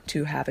still want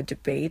to have a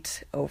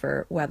debate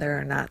over whether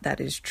or not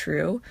that is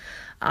true.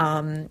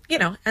 You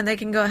know, and they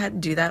can go ahead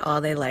and do that all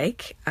they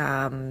like.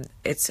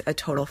 It's a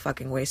total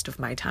fucking waste of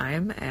my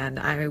time, and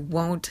I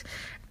won't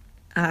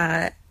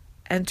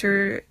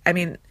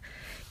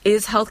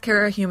is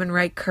healthcare a human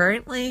right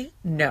currently?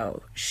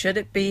 No. Should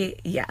it be?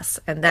 Yes.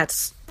 And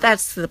that's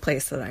the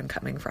place that I'm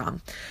coming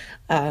from.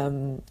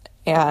 God.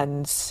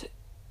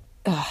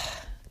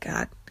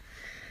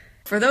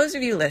 For those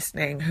of you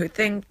listening who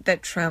think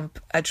that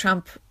a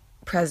Trump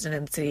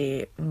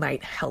presidency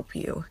might help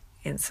you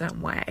in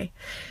some way,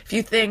 if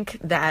you think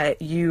that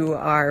you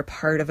are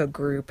part of a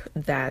group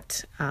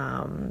that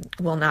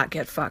will not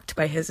get fucked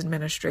by his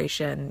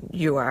administration,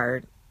 you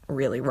are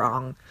really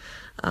wrong.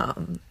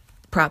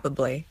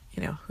 Probably,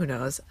 you know, who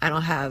knows? I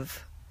don't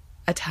have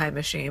a time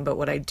machine, but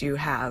what I do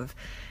have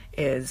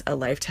is a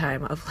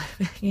lifetime of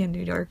living in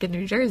New York and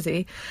New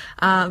Jersey.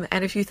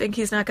 And if you think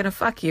he's not going to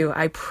fuck you,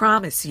 I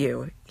promise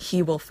you,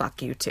 he will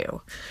fuck you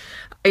too.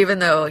 Even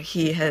though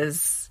he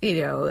has,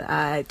 you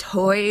know,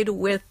 toyed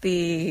with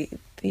the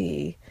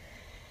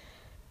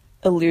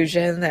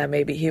illusion that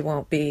maybe he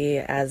won't be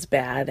as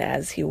bad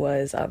as he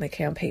was on the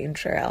campaign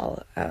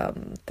trail.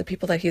 The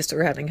people that he's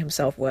surrounding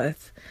himself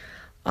with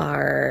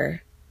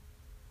are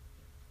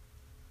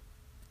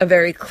a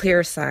very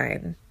clear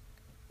sign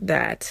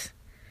that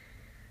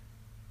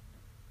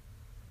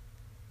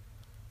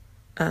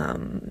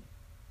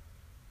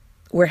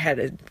we're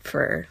headed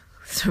for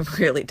some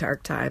really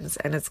dark times,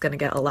 and it's going to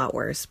get a lot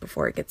worse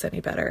before it gets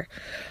any better.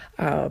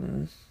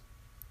 You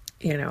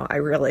know,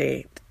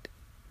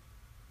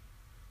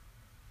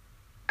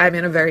 I'm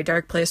in a very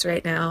dark place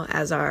right now,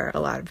 as are a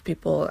lot of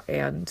people,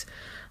 and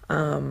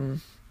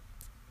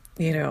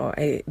you know,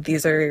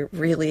 these are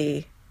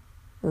really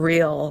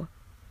real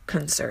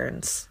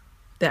concerns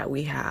that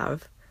we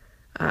have.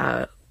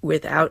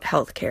 Without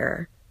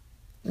healthcare,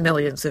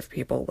 millions of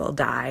people will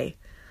die.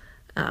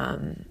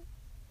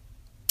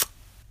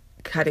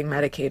 Cutting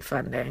Medicaid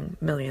funding,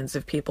 millions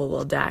of people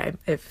will die.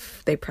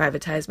 If they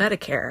privatize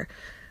Medicare,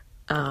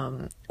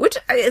 which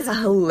is a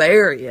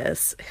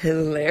hilarious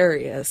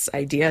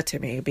idea to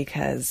me,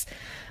 because,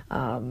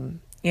 you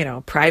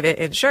know, private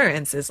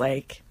insurance is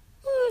like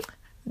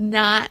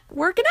not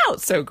working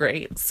out so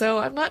great. So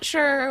I'm not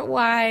sure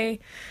why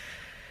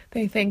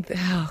they think that,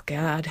 oh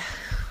God,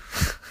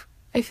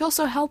 I feel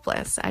so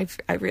helpless. I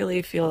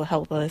really feel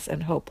helpless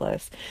and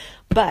hopeless,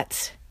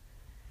 but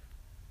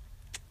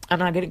I'm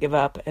not going to give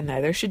up, and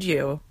neither should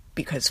you,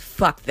 because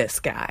fuck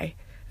this guy,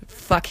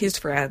 fuck his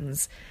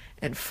friends,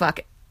 and fuck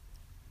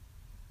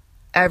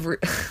I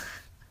want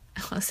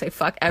to say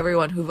fuck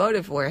everyone who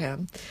voted for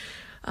him.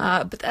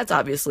 But that's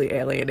obviously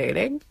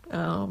alienating.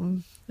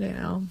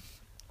 I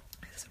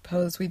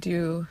suppose we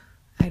do.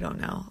 I don't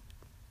know.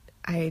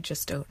 I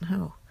just don't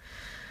know.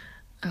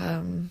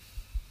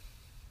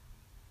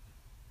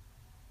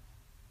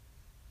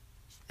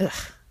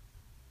 This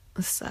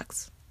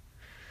sucks.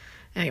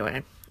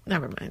 Anyway,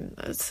 never mind.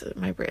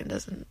 My brain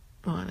doesn't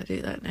want to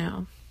do that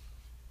now.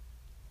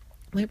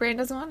 My brain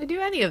doesn't want to do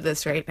any of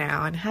this right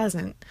now and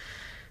hasn't.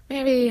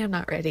 Maybe I'm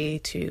not ready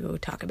to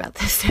talk about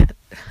this yet.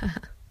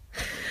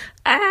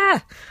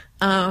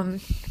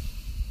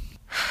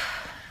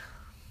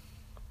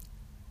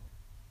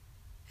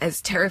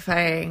 As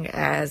terrifying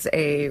as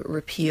a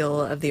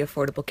repeal of the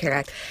Affordable Care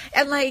Act,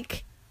 and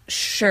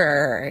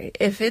sure,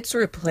 if it's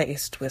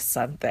replaced with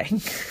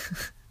something,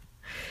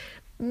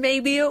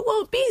 maybe it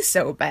won't be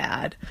so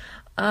bad.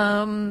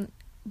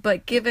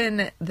 But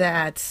given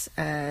that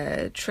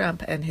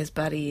Trump and his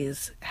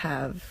buddies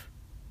have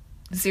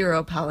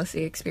zero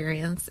policy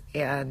experience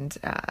and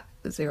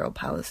zero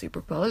policy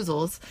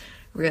proposals,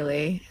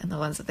 really, and the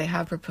ones that they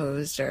have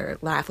proposed are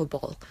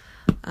laughable,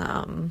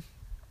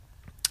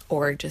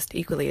 or just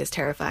equally as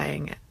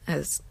terrifying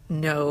as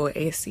no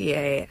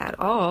ACA at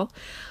all,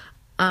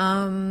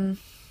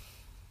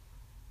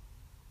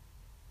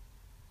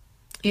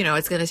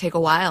 it's going to take a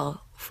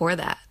while for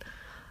that.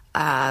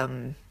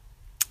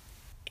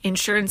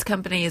 Insurance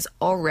companies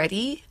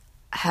already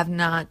have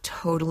not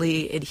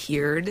totally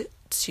adhered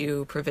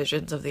to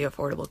provisions of the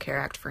Affordable Care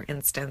Act. For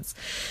instance,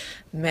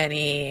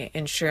 many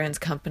insurance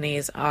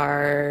companies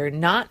are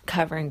not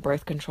covering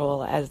birth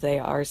control as they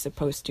are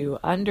supposed to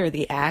under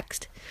the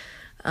Act,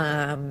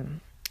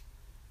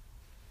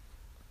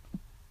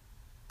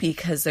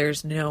 because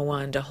there's no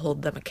one to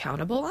hold them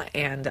accountable,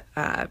 and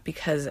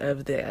because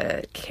of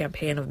the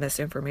campaign of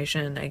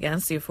misinformation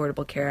against the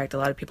Affordable Care Act, a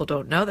lot of people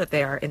don't know that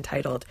they are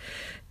entitled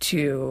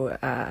to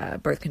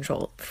birth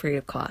control free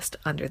of cost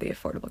under the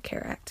Affordable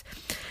Care Act.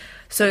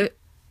 So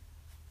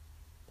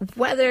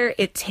whether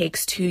it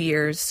takes 2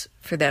 years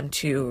for them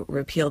to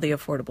repeal the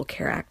Affordable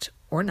Care Act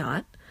or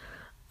not,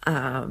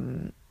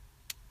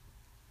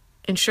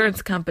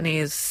 insurance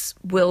companies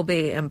will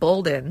be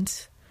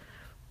emboldened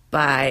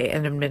by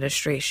an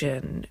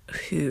administration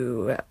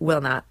who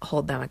will not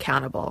hold them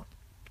accountable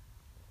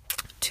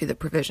to the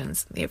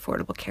provisions in the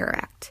Affordable Care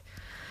Act.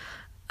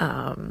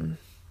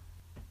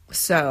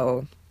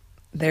 So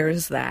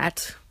there's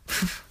that.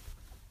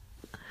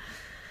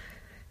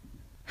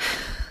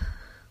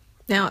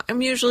 Now,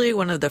 I'm usually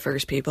one of the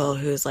first people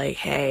who's like,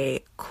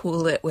 hey,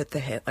 cool it with the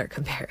Hitler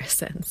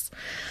comparisons.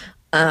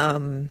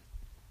 But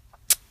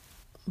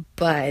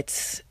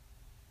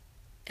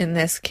in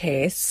this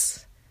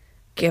case,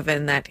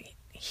 given that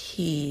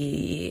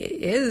he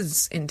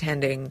is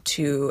intending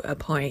to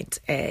appoint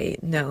a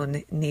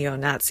known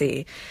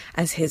neo-Nazi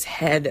as his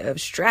head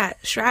of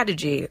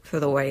strategy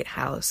for the White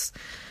House,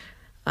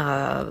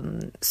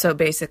 so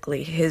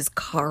basically his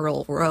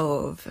Karl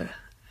Rove,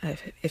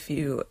 if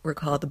you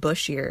recall the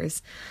Bush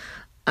years,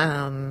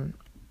 that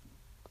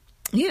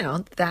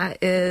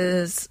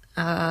is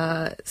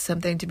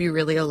something to be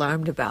really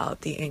alarmed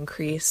about, the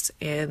increase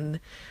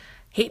in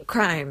hate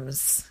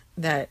crimes,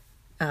 that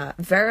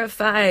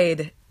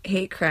verified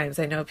hate crimes.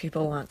 I know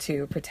people want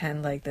to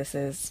pretend like this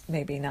is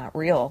maybe not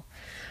real,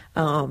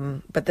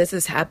 but this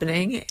is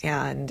happening,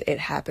 and it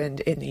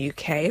happened in the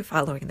UK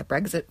following the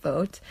Brexit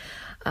vote.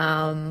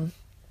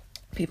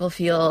 People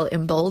feel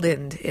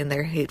emboldened in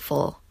their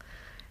hateful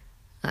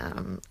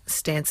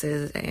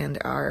stances and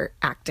are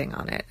acting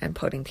on it and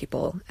putting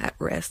people at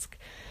risk.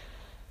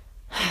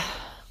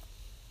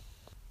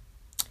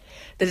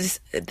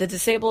 The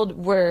disabled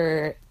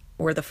were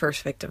the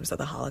first victims of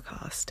the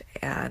Holocaust,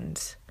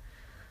 and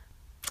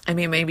I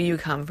mean, maybe you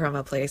come from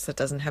a place that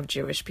doesn't have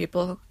Jewish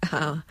people.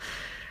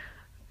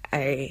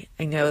 I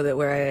know that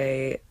where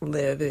I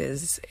live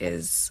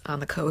is on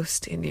the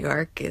coast in New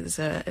York, is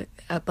a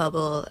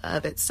bubble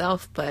of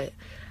itself, but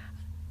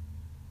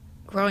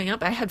growing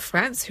up, I had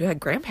friends who had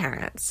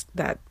grandparents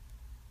that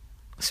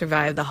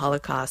survived the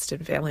Holocaust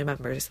and family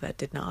members that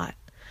did not.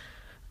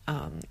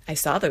 I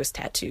saw those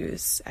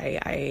tattoos.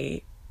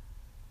 I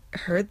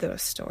heard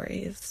those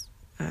stories.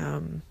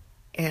 And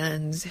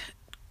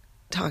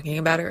talking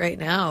about it right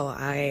now,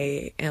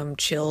 I am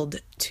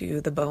chilled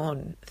to the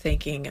bone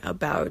thinking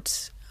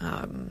about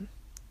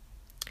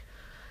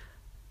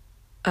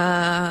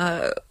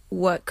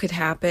what could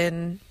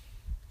happen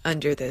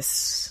under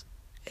this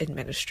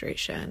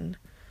administration,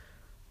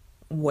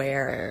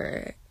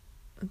 where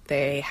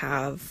they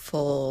have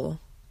full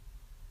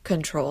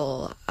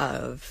control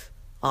of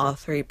all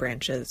three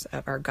branches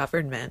of our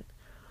government.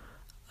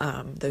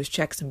 Those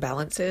checks and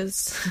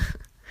balances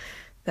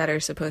that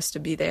are supposed to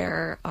be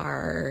there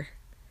are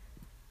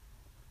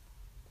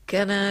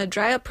gonna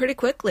dry up pretty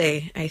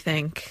quickly, I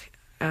think.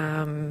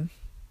 And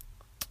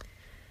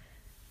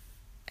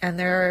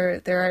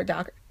there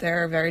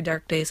are very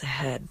dark days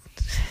ahead.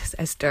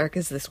 As dark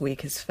as this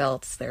week has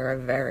felt, there are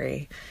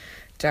very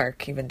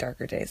dark, even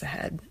darker days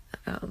ahead.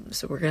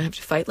 So we're gonna have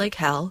to fight like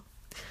hell.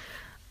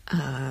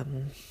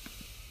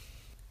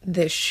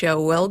 This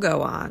show will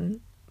go on,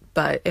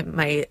 but it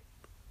might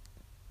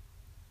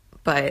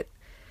But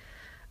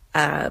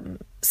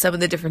some of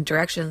the different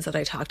directions that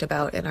I talked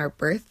about in our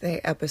birthday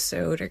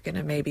episode are going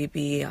to maybe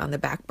be on the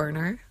back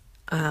burner.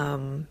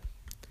 And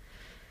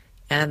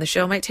the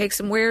show might take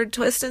some weird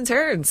twists and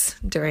turns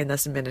during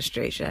this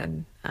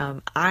administration.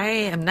 I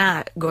am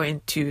not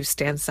going to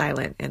stand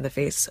silent in the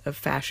face of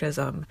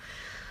fascism.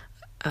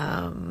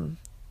 And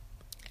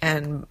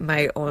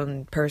my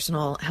own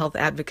personal health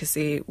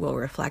advocacy will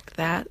reflect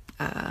that.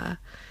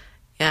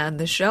 And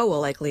the show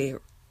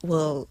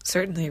will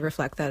certainly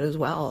reflect that as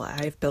well.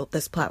 I've built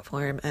this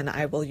platform and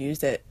I will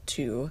use it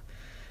to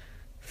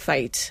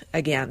fight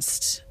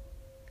against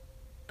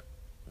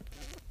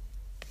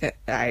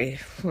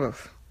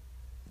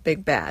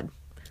big bad.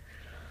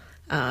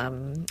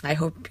 I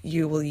hope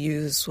you will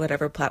use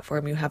whatever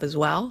platform you have as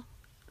well.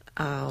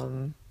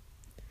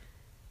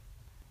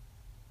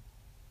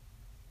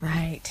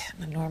 Right,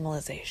 the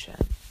normalization.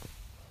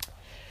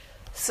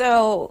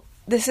 So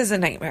this is a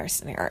nightmare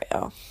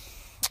scenario.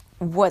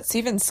 What's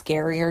even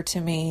scarier to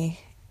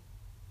me,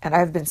 and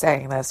I've been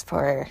saying this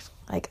for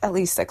like at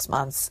least 6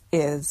 months,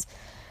 is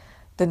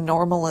the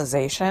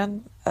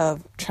normalization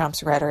of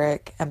Trump's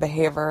rhetoric and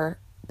behavior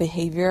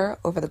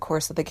over the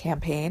course of the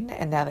campaign.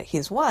 And now that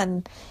he's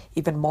won,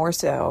 even more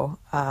so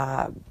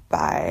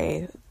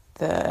by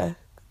the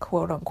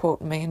quote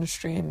unquote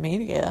mainstream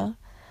media.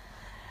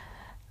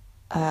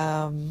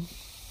 I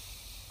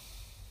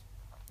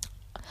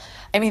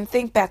mean,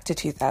 think back to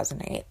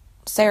 2008.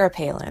 Sarah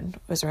Palin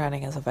was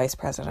running as a vice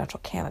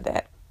presidential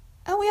candidate.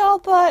 And we all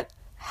thought,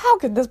 how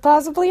could this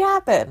possibly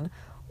happen?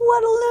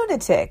 What a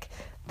lunatic.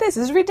 This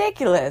is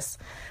ridiculous.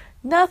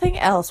 Nothing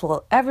else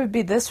will ever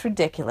be this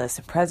ridiculous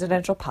in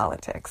presidential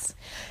politics.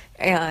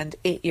 And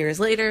 8 years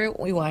later,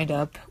 we wind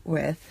up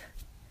with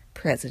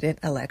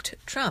President-elect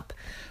Trump,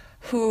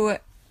 who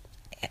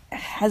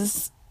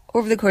has,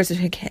 over the course of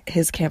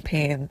his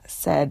campaign,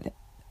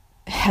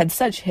 had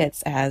such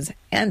hits as,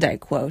 and I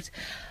quote,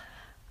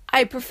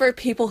 "I prefer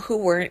people who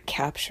weren't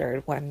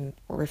captured," when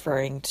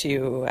referring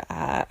to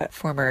a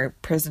former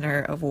prisoner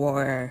of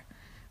war,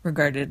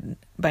 regarded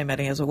by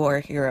many as a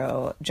war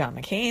hero, John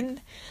McCain.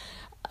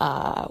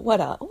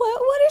 What else?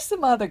 What are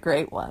some other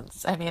great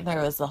ones? I mean,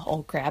 there was the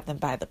whole grab them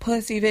by the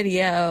pussy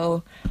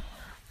video.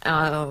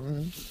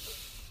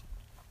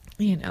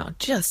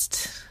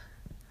 Just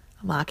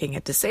mocking a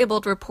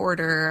disabled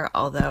reporter,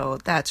 although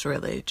that's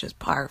really just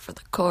par for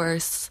the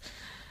course.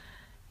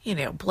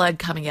 Blood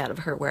coming out of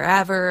her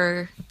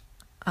wherever.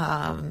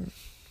 It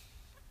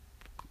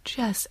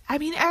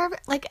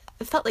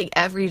felt like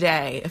every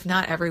day, if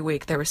not every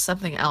week, there was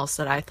something else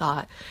that I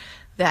thought,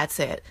 that's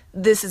it.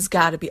 This has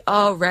got to be,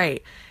 oh,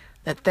 right.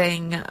 That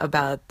thing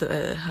about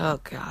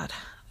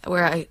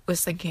where I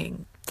was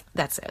thinking,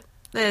 that's it.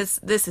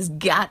 This has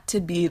got to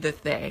be the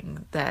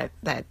thing that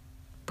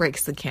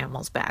breaks the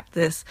camel's back.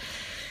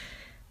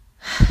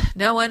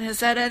 No one has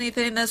said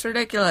anything this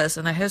ridiculous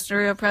in the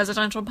history of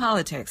presidential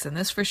politics, and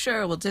this for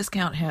sure will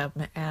discount him,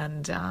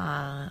 and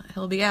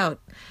he'll be out.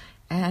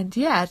 And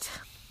yet,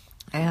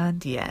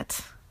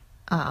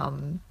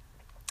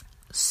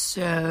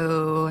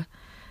 so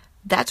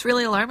that's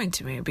really alarming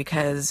to me,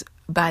 because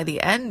by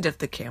the end of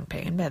the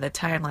campaign, by the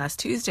time last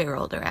Tuesday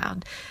rolled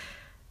around,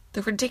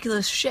 the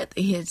ridiculous shit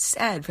that he had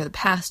said for the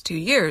past 2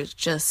 years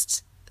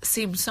just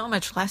seemed so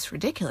much less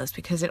ridiculous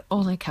because it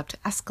only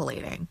kept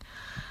escalating.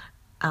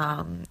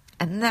 And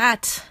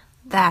that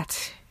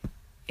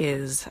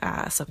is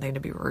something to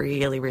be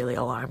really, really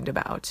alarmed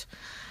about.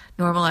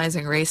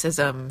 Normalizing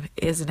racism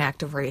is an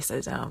act of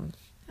racism.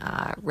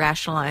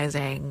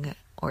 Rationalizing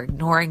or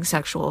ignoring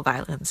sexual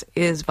violence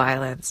is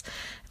violence.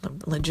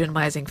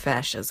 Legitimizing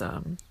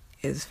fascism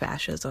is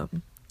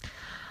fascism.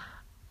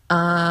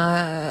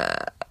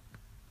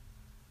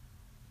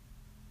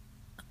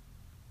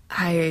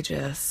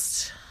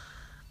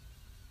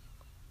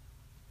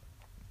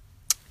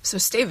 So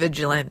stay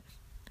vigilant.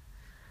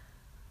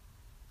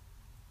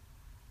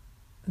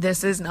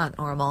 This is not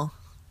normal.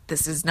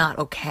 This is not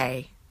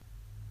okay.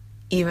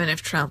 Even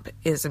if Trump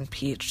is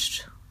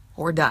impeached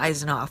or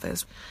dies in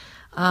office,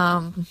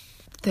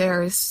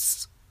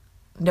 there's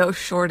no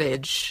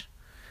shortage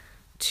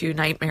to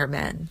nightmare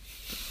men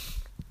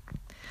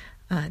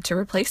to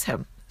replace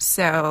him.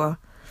 So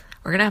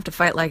we're going to have to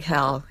fight like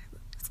hell.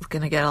 It's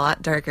going to get a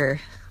lot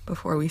darker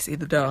before we see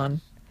the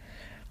dawn.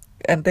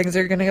 And things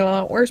are going to get a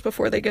lot worse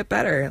before they get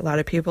better. A lot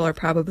of people are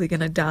probably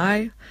going to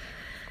die.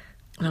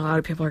 And a lot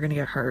of people are going to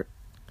get hurt.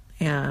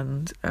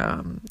 And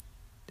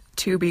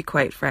to be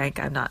quite frank,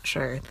 I'm not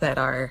sure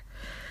that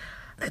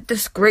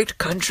this great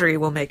country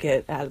will make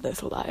it out of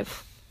this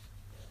alive.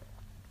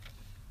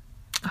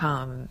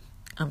 I'm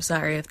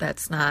sorry if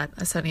that's not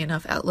a sunny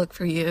enough outlook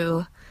for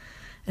you.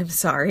 I'm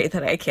sorry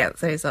that I can't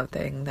say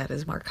something that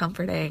is more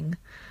comforting.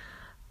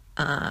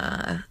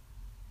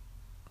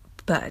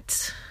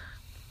 But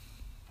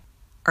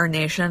our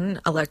nation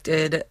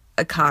elected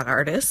a con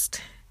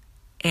artist,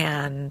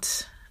 and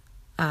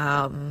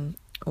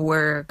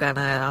we're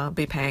gonna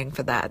be paying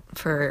for that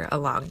for a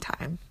long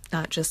time,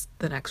 not just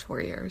the next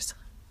 4 years.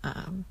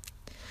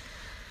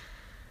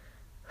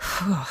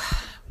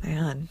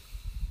 Man.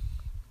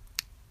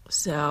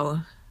 So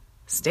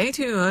stay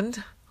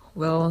tuned.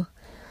 I'm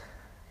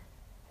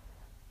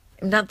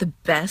not the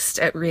best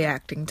at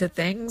reacting to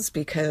things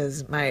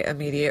because my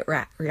immediate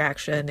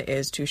reaction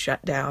is to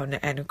shut down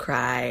and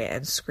cry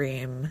and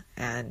scream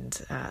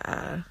and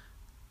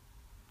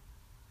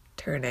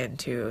turn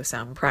into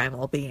some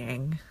primal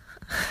being.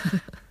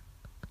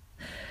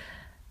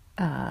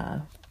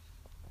 And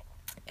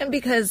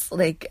because,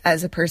 like,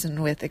 as a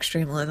person with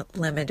extremely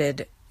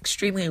limited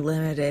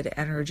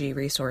energy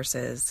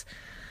resources,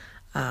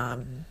 I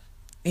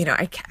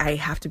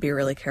have to be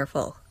really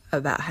careful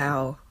about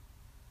how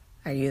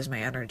I use my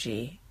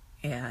energy,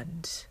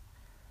 and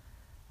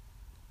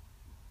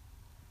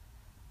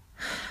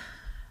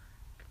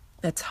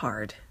that's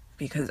hard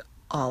because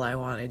all I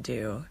want to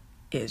do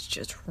is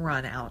just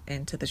run out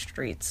into the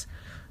streets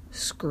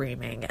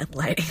screaming and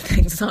lighting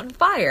things on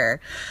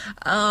fire.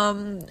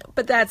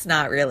 But that's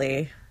not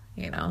really,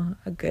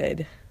 a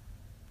good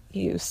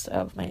use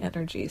of my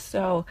energy.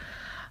 So,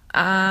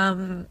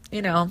 I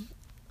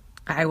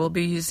will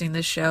be using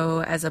the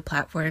show as a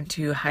platform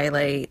to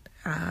highlight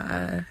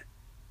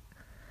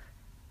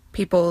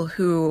people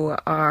who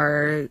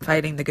are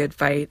fighting the good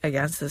fight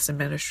against this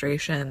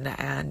administration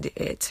and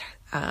its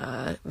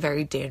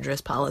very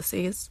dangerous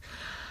proposed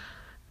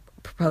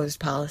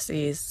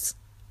policies.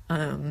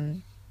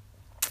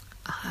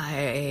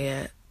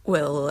 I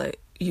will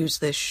use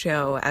this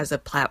show as a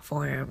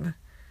platform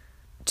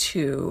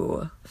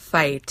to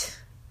fight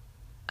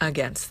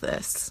against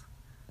this,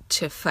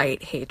 to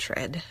fight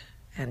hatred,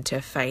 and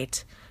to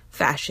fight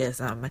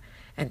fascism,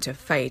 and to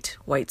fight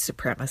white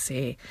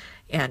supremacy,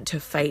 and to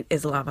fight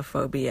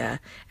Islamophobia,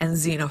 and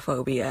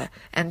xenophobia,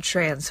 and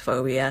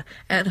transphobia,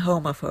 and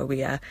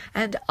homophobia,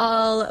 and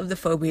all of the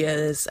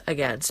phobias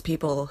against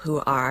people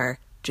who are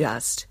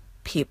just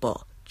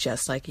people,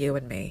 just like you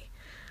and me.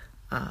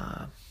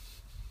 That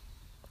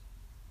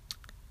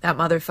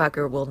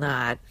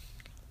motherfucker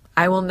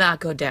I will not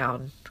go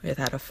down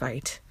without a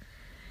fight.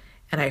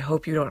 And I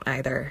hope you don't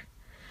either.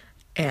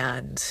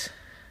 And,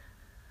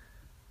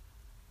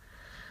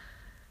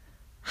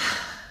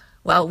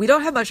 well, we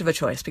don't have much of a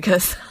choice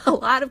because a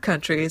lot of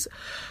countries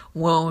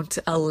won't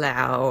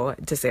allow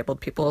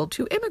disabled people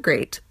to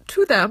immigrate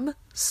to them.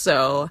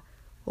 So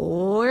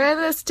we're in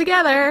this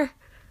together.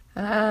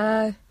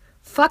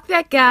 Fuck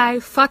that guy,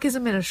 fuck his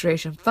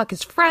administration, fuck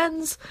his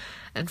friends,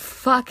 and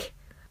fuck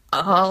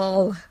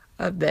all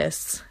of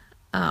this.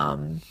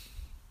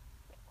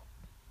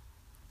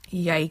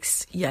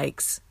 Yikes.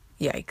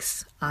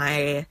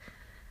 I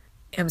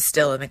am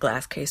still in a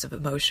glass case of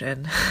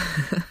emotion.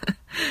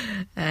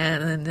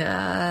 And,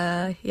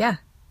 yeah.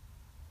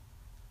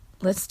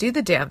 Let's do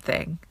the damn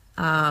thing.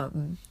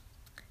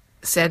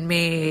 Send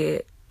me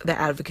the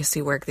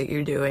advocacy work that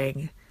you're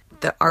doing,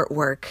 the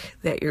artwork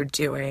that you're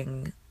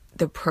doing,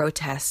 the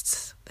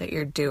protests that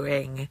you're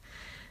doing,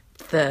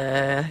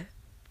 the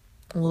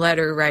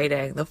letter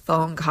writing, the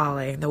phone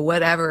calling, the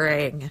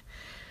whatevering.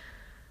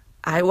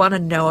 I want to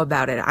know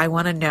about it. I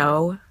want to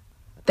know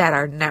that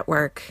our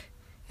network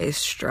is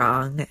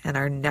strong and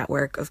our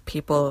network of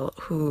people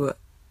who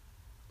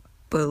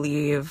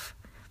believe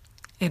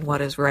in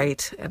what is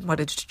right and what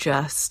is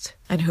just,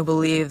 and who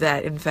believe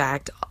that, in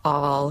fact,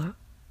 all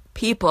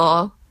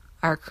people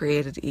are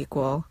created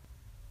equal,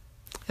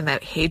 and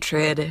that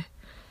hatred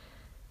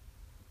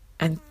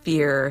and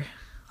fear,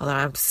 although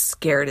I'm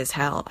scared as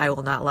hell, I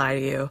will not lie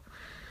to you,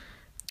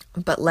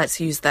 but let's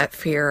use that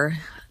fear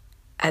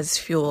as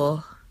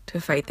fuel to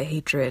fight the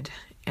hatred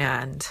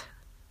and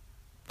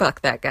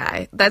fuck that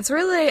guy. That's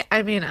really,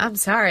 I'm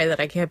sorry that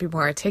I can't be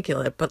more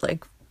articulate, but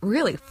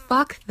really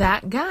fuck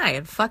that guy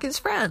and fuck his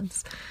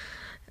friends.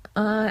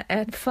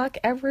 And fuck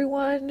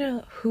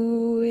everyone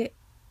who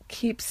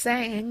keeps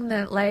saying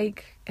that,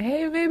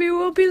 hey, maybe it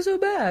won't be so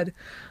bad.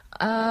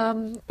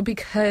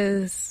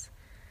 Because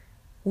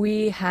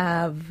we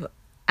have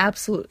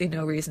absolutely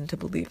no reason to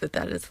believe that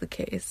that is the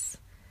case.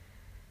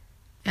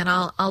 And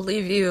I'll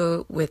leave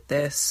you with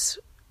this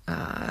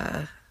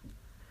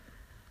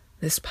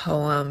this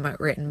poem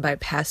written by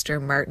Pastor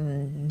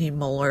Martin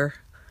Niemöller.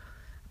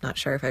 Not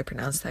sure if I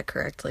pronounced that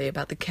correctly,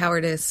 about the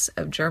cowardice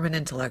of German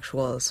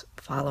intellectuals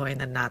following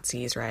the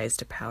Nazis' rise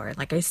to power. And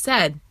like I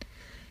said,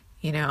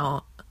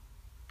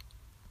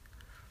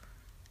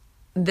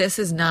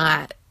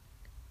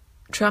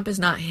 Trump is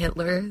not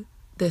Hitler.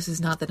 This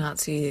is not the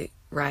Nazi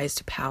rise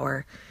to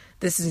power.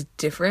 This is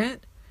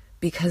different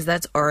because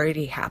that's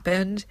already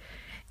happened,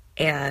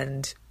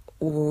 and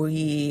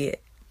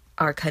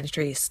our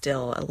country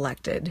still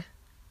elected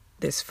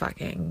this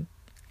fucking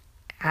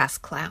ass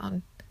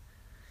clown.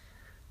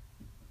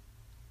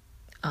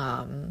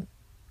 In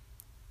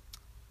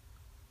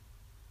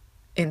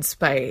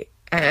spite,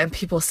 and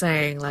people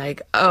saying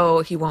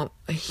oh, he won't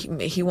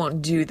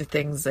do the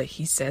things that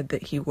he said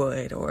that he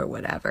would, or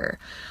whatever.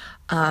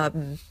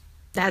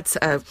 That's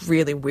a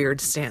really weird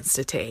stance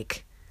to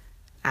take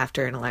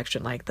after an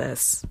election like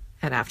this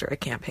and after a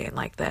campaign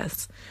like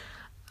this.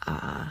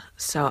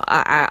 So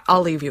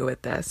I'll leave you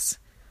with this.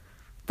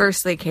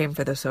 First, they came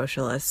for the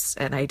socialists,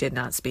 and I did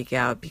not speak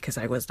out because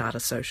I was not a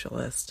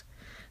socialist.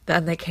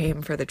 Then they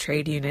came for the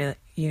trade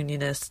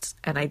unionists,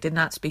 and I did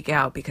not speak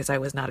out because I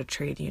was not a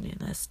trade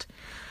unionist.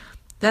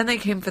 Then they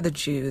came for the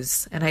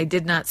Jews, and I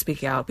did not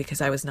speak out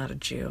because I was not a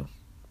Jew.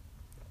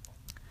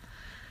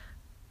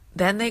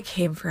 Then they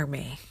came for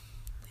me,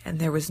 and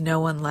there was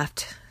no one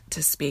left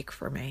to speak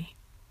for me.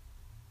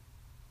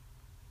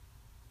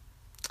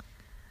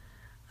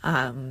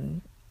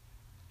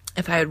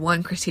 If I had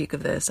one critique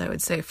of this, I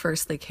would say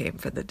first they came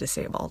for the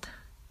disabled.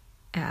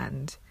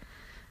 And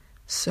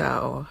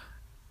so,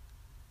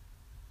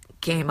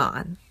 game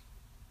on.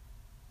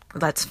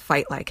 Let's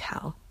fight like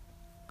hell.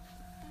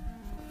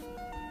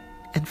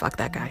 And fuck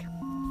that guy.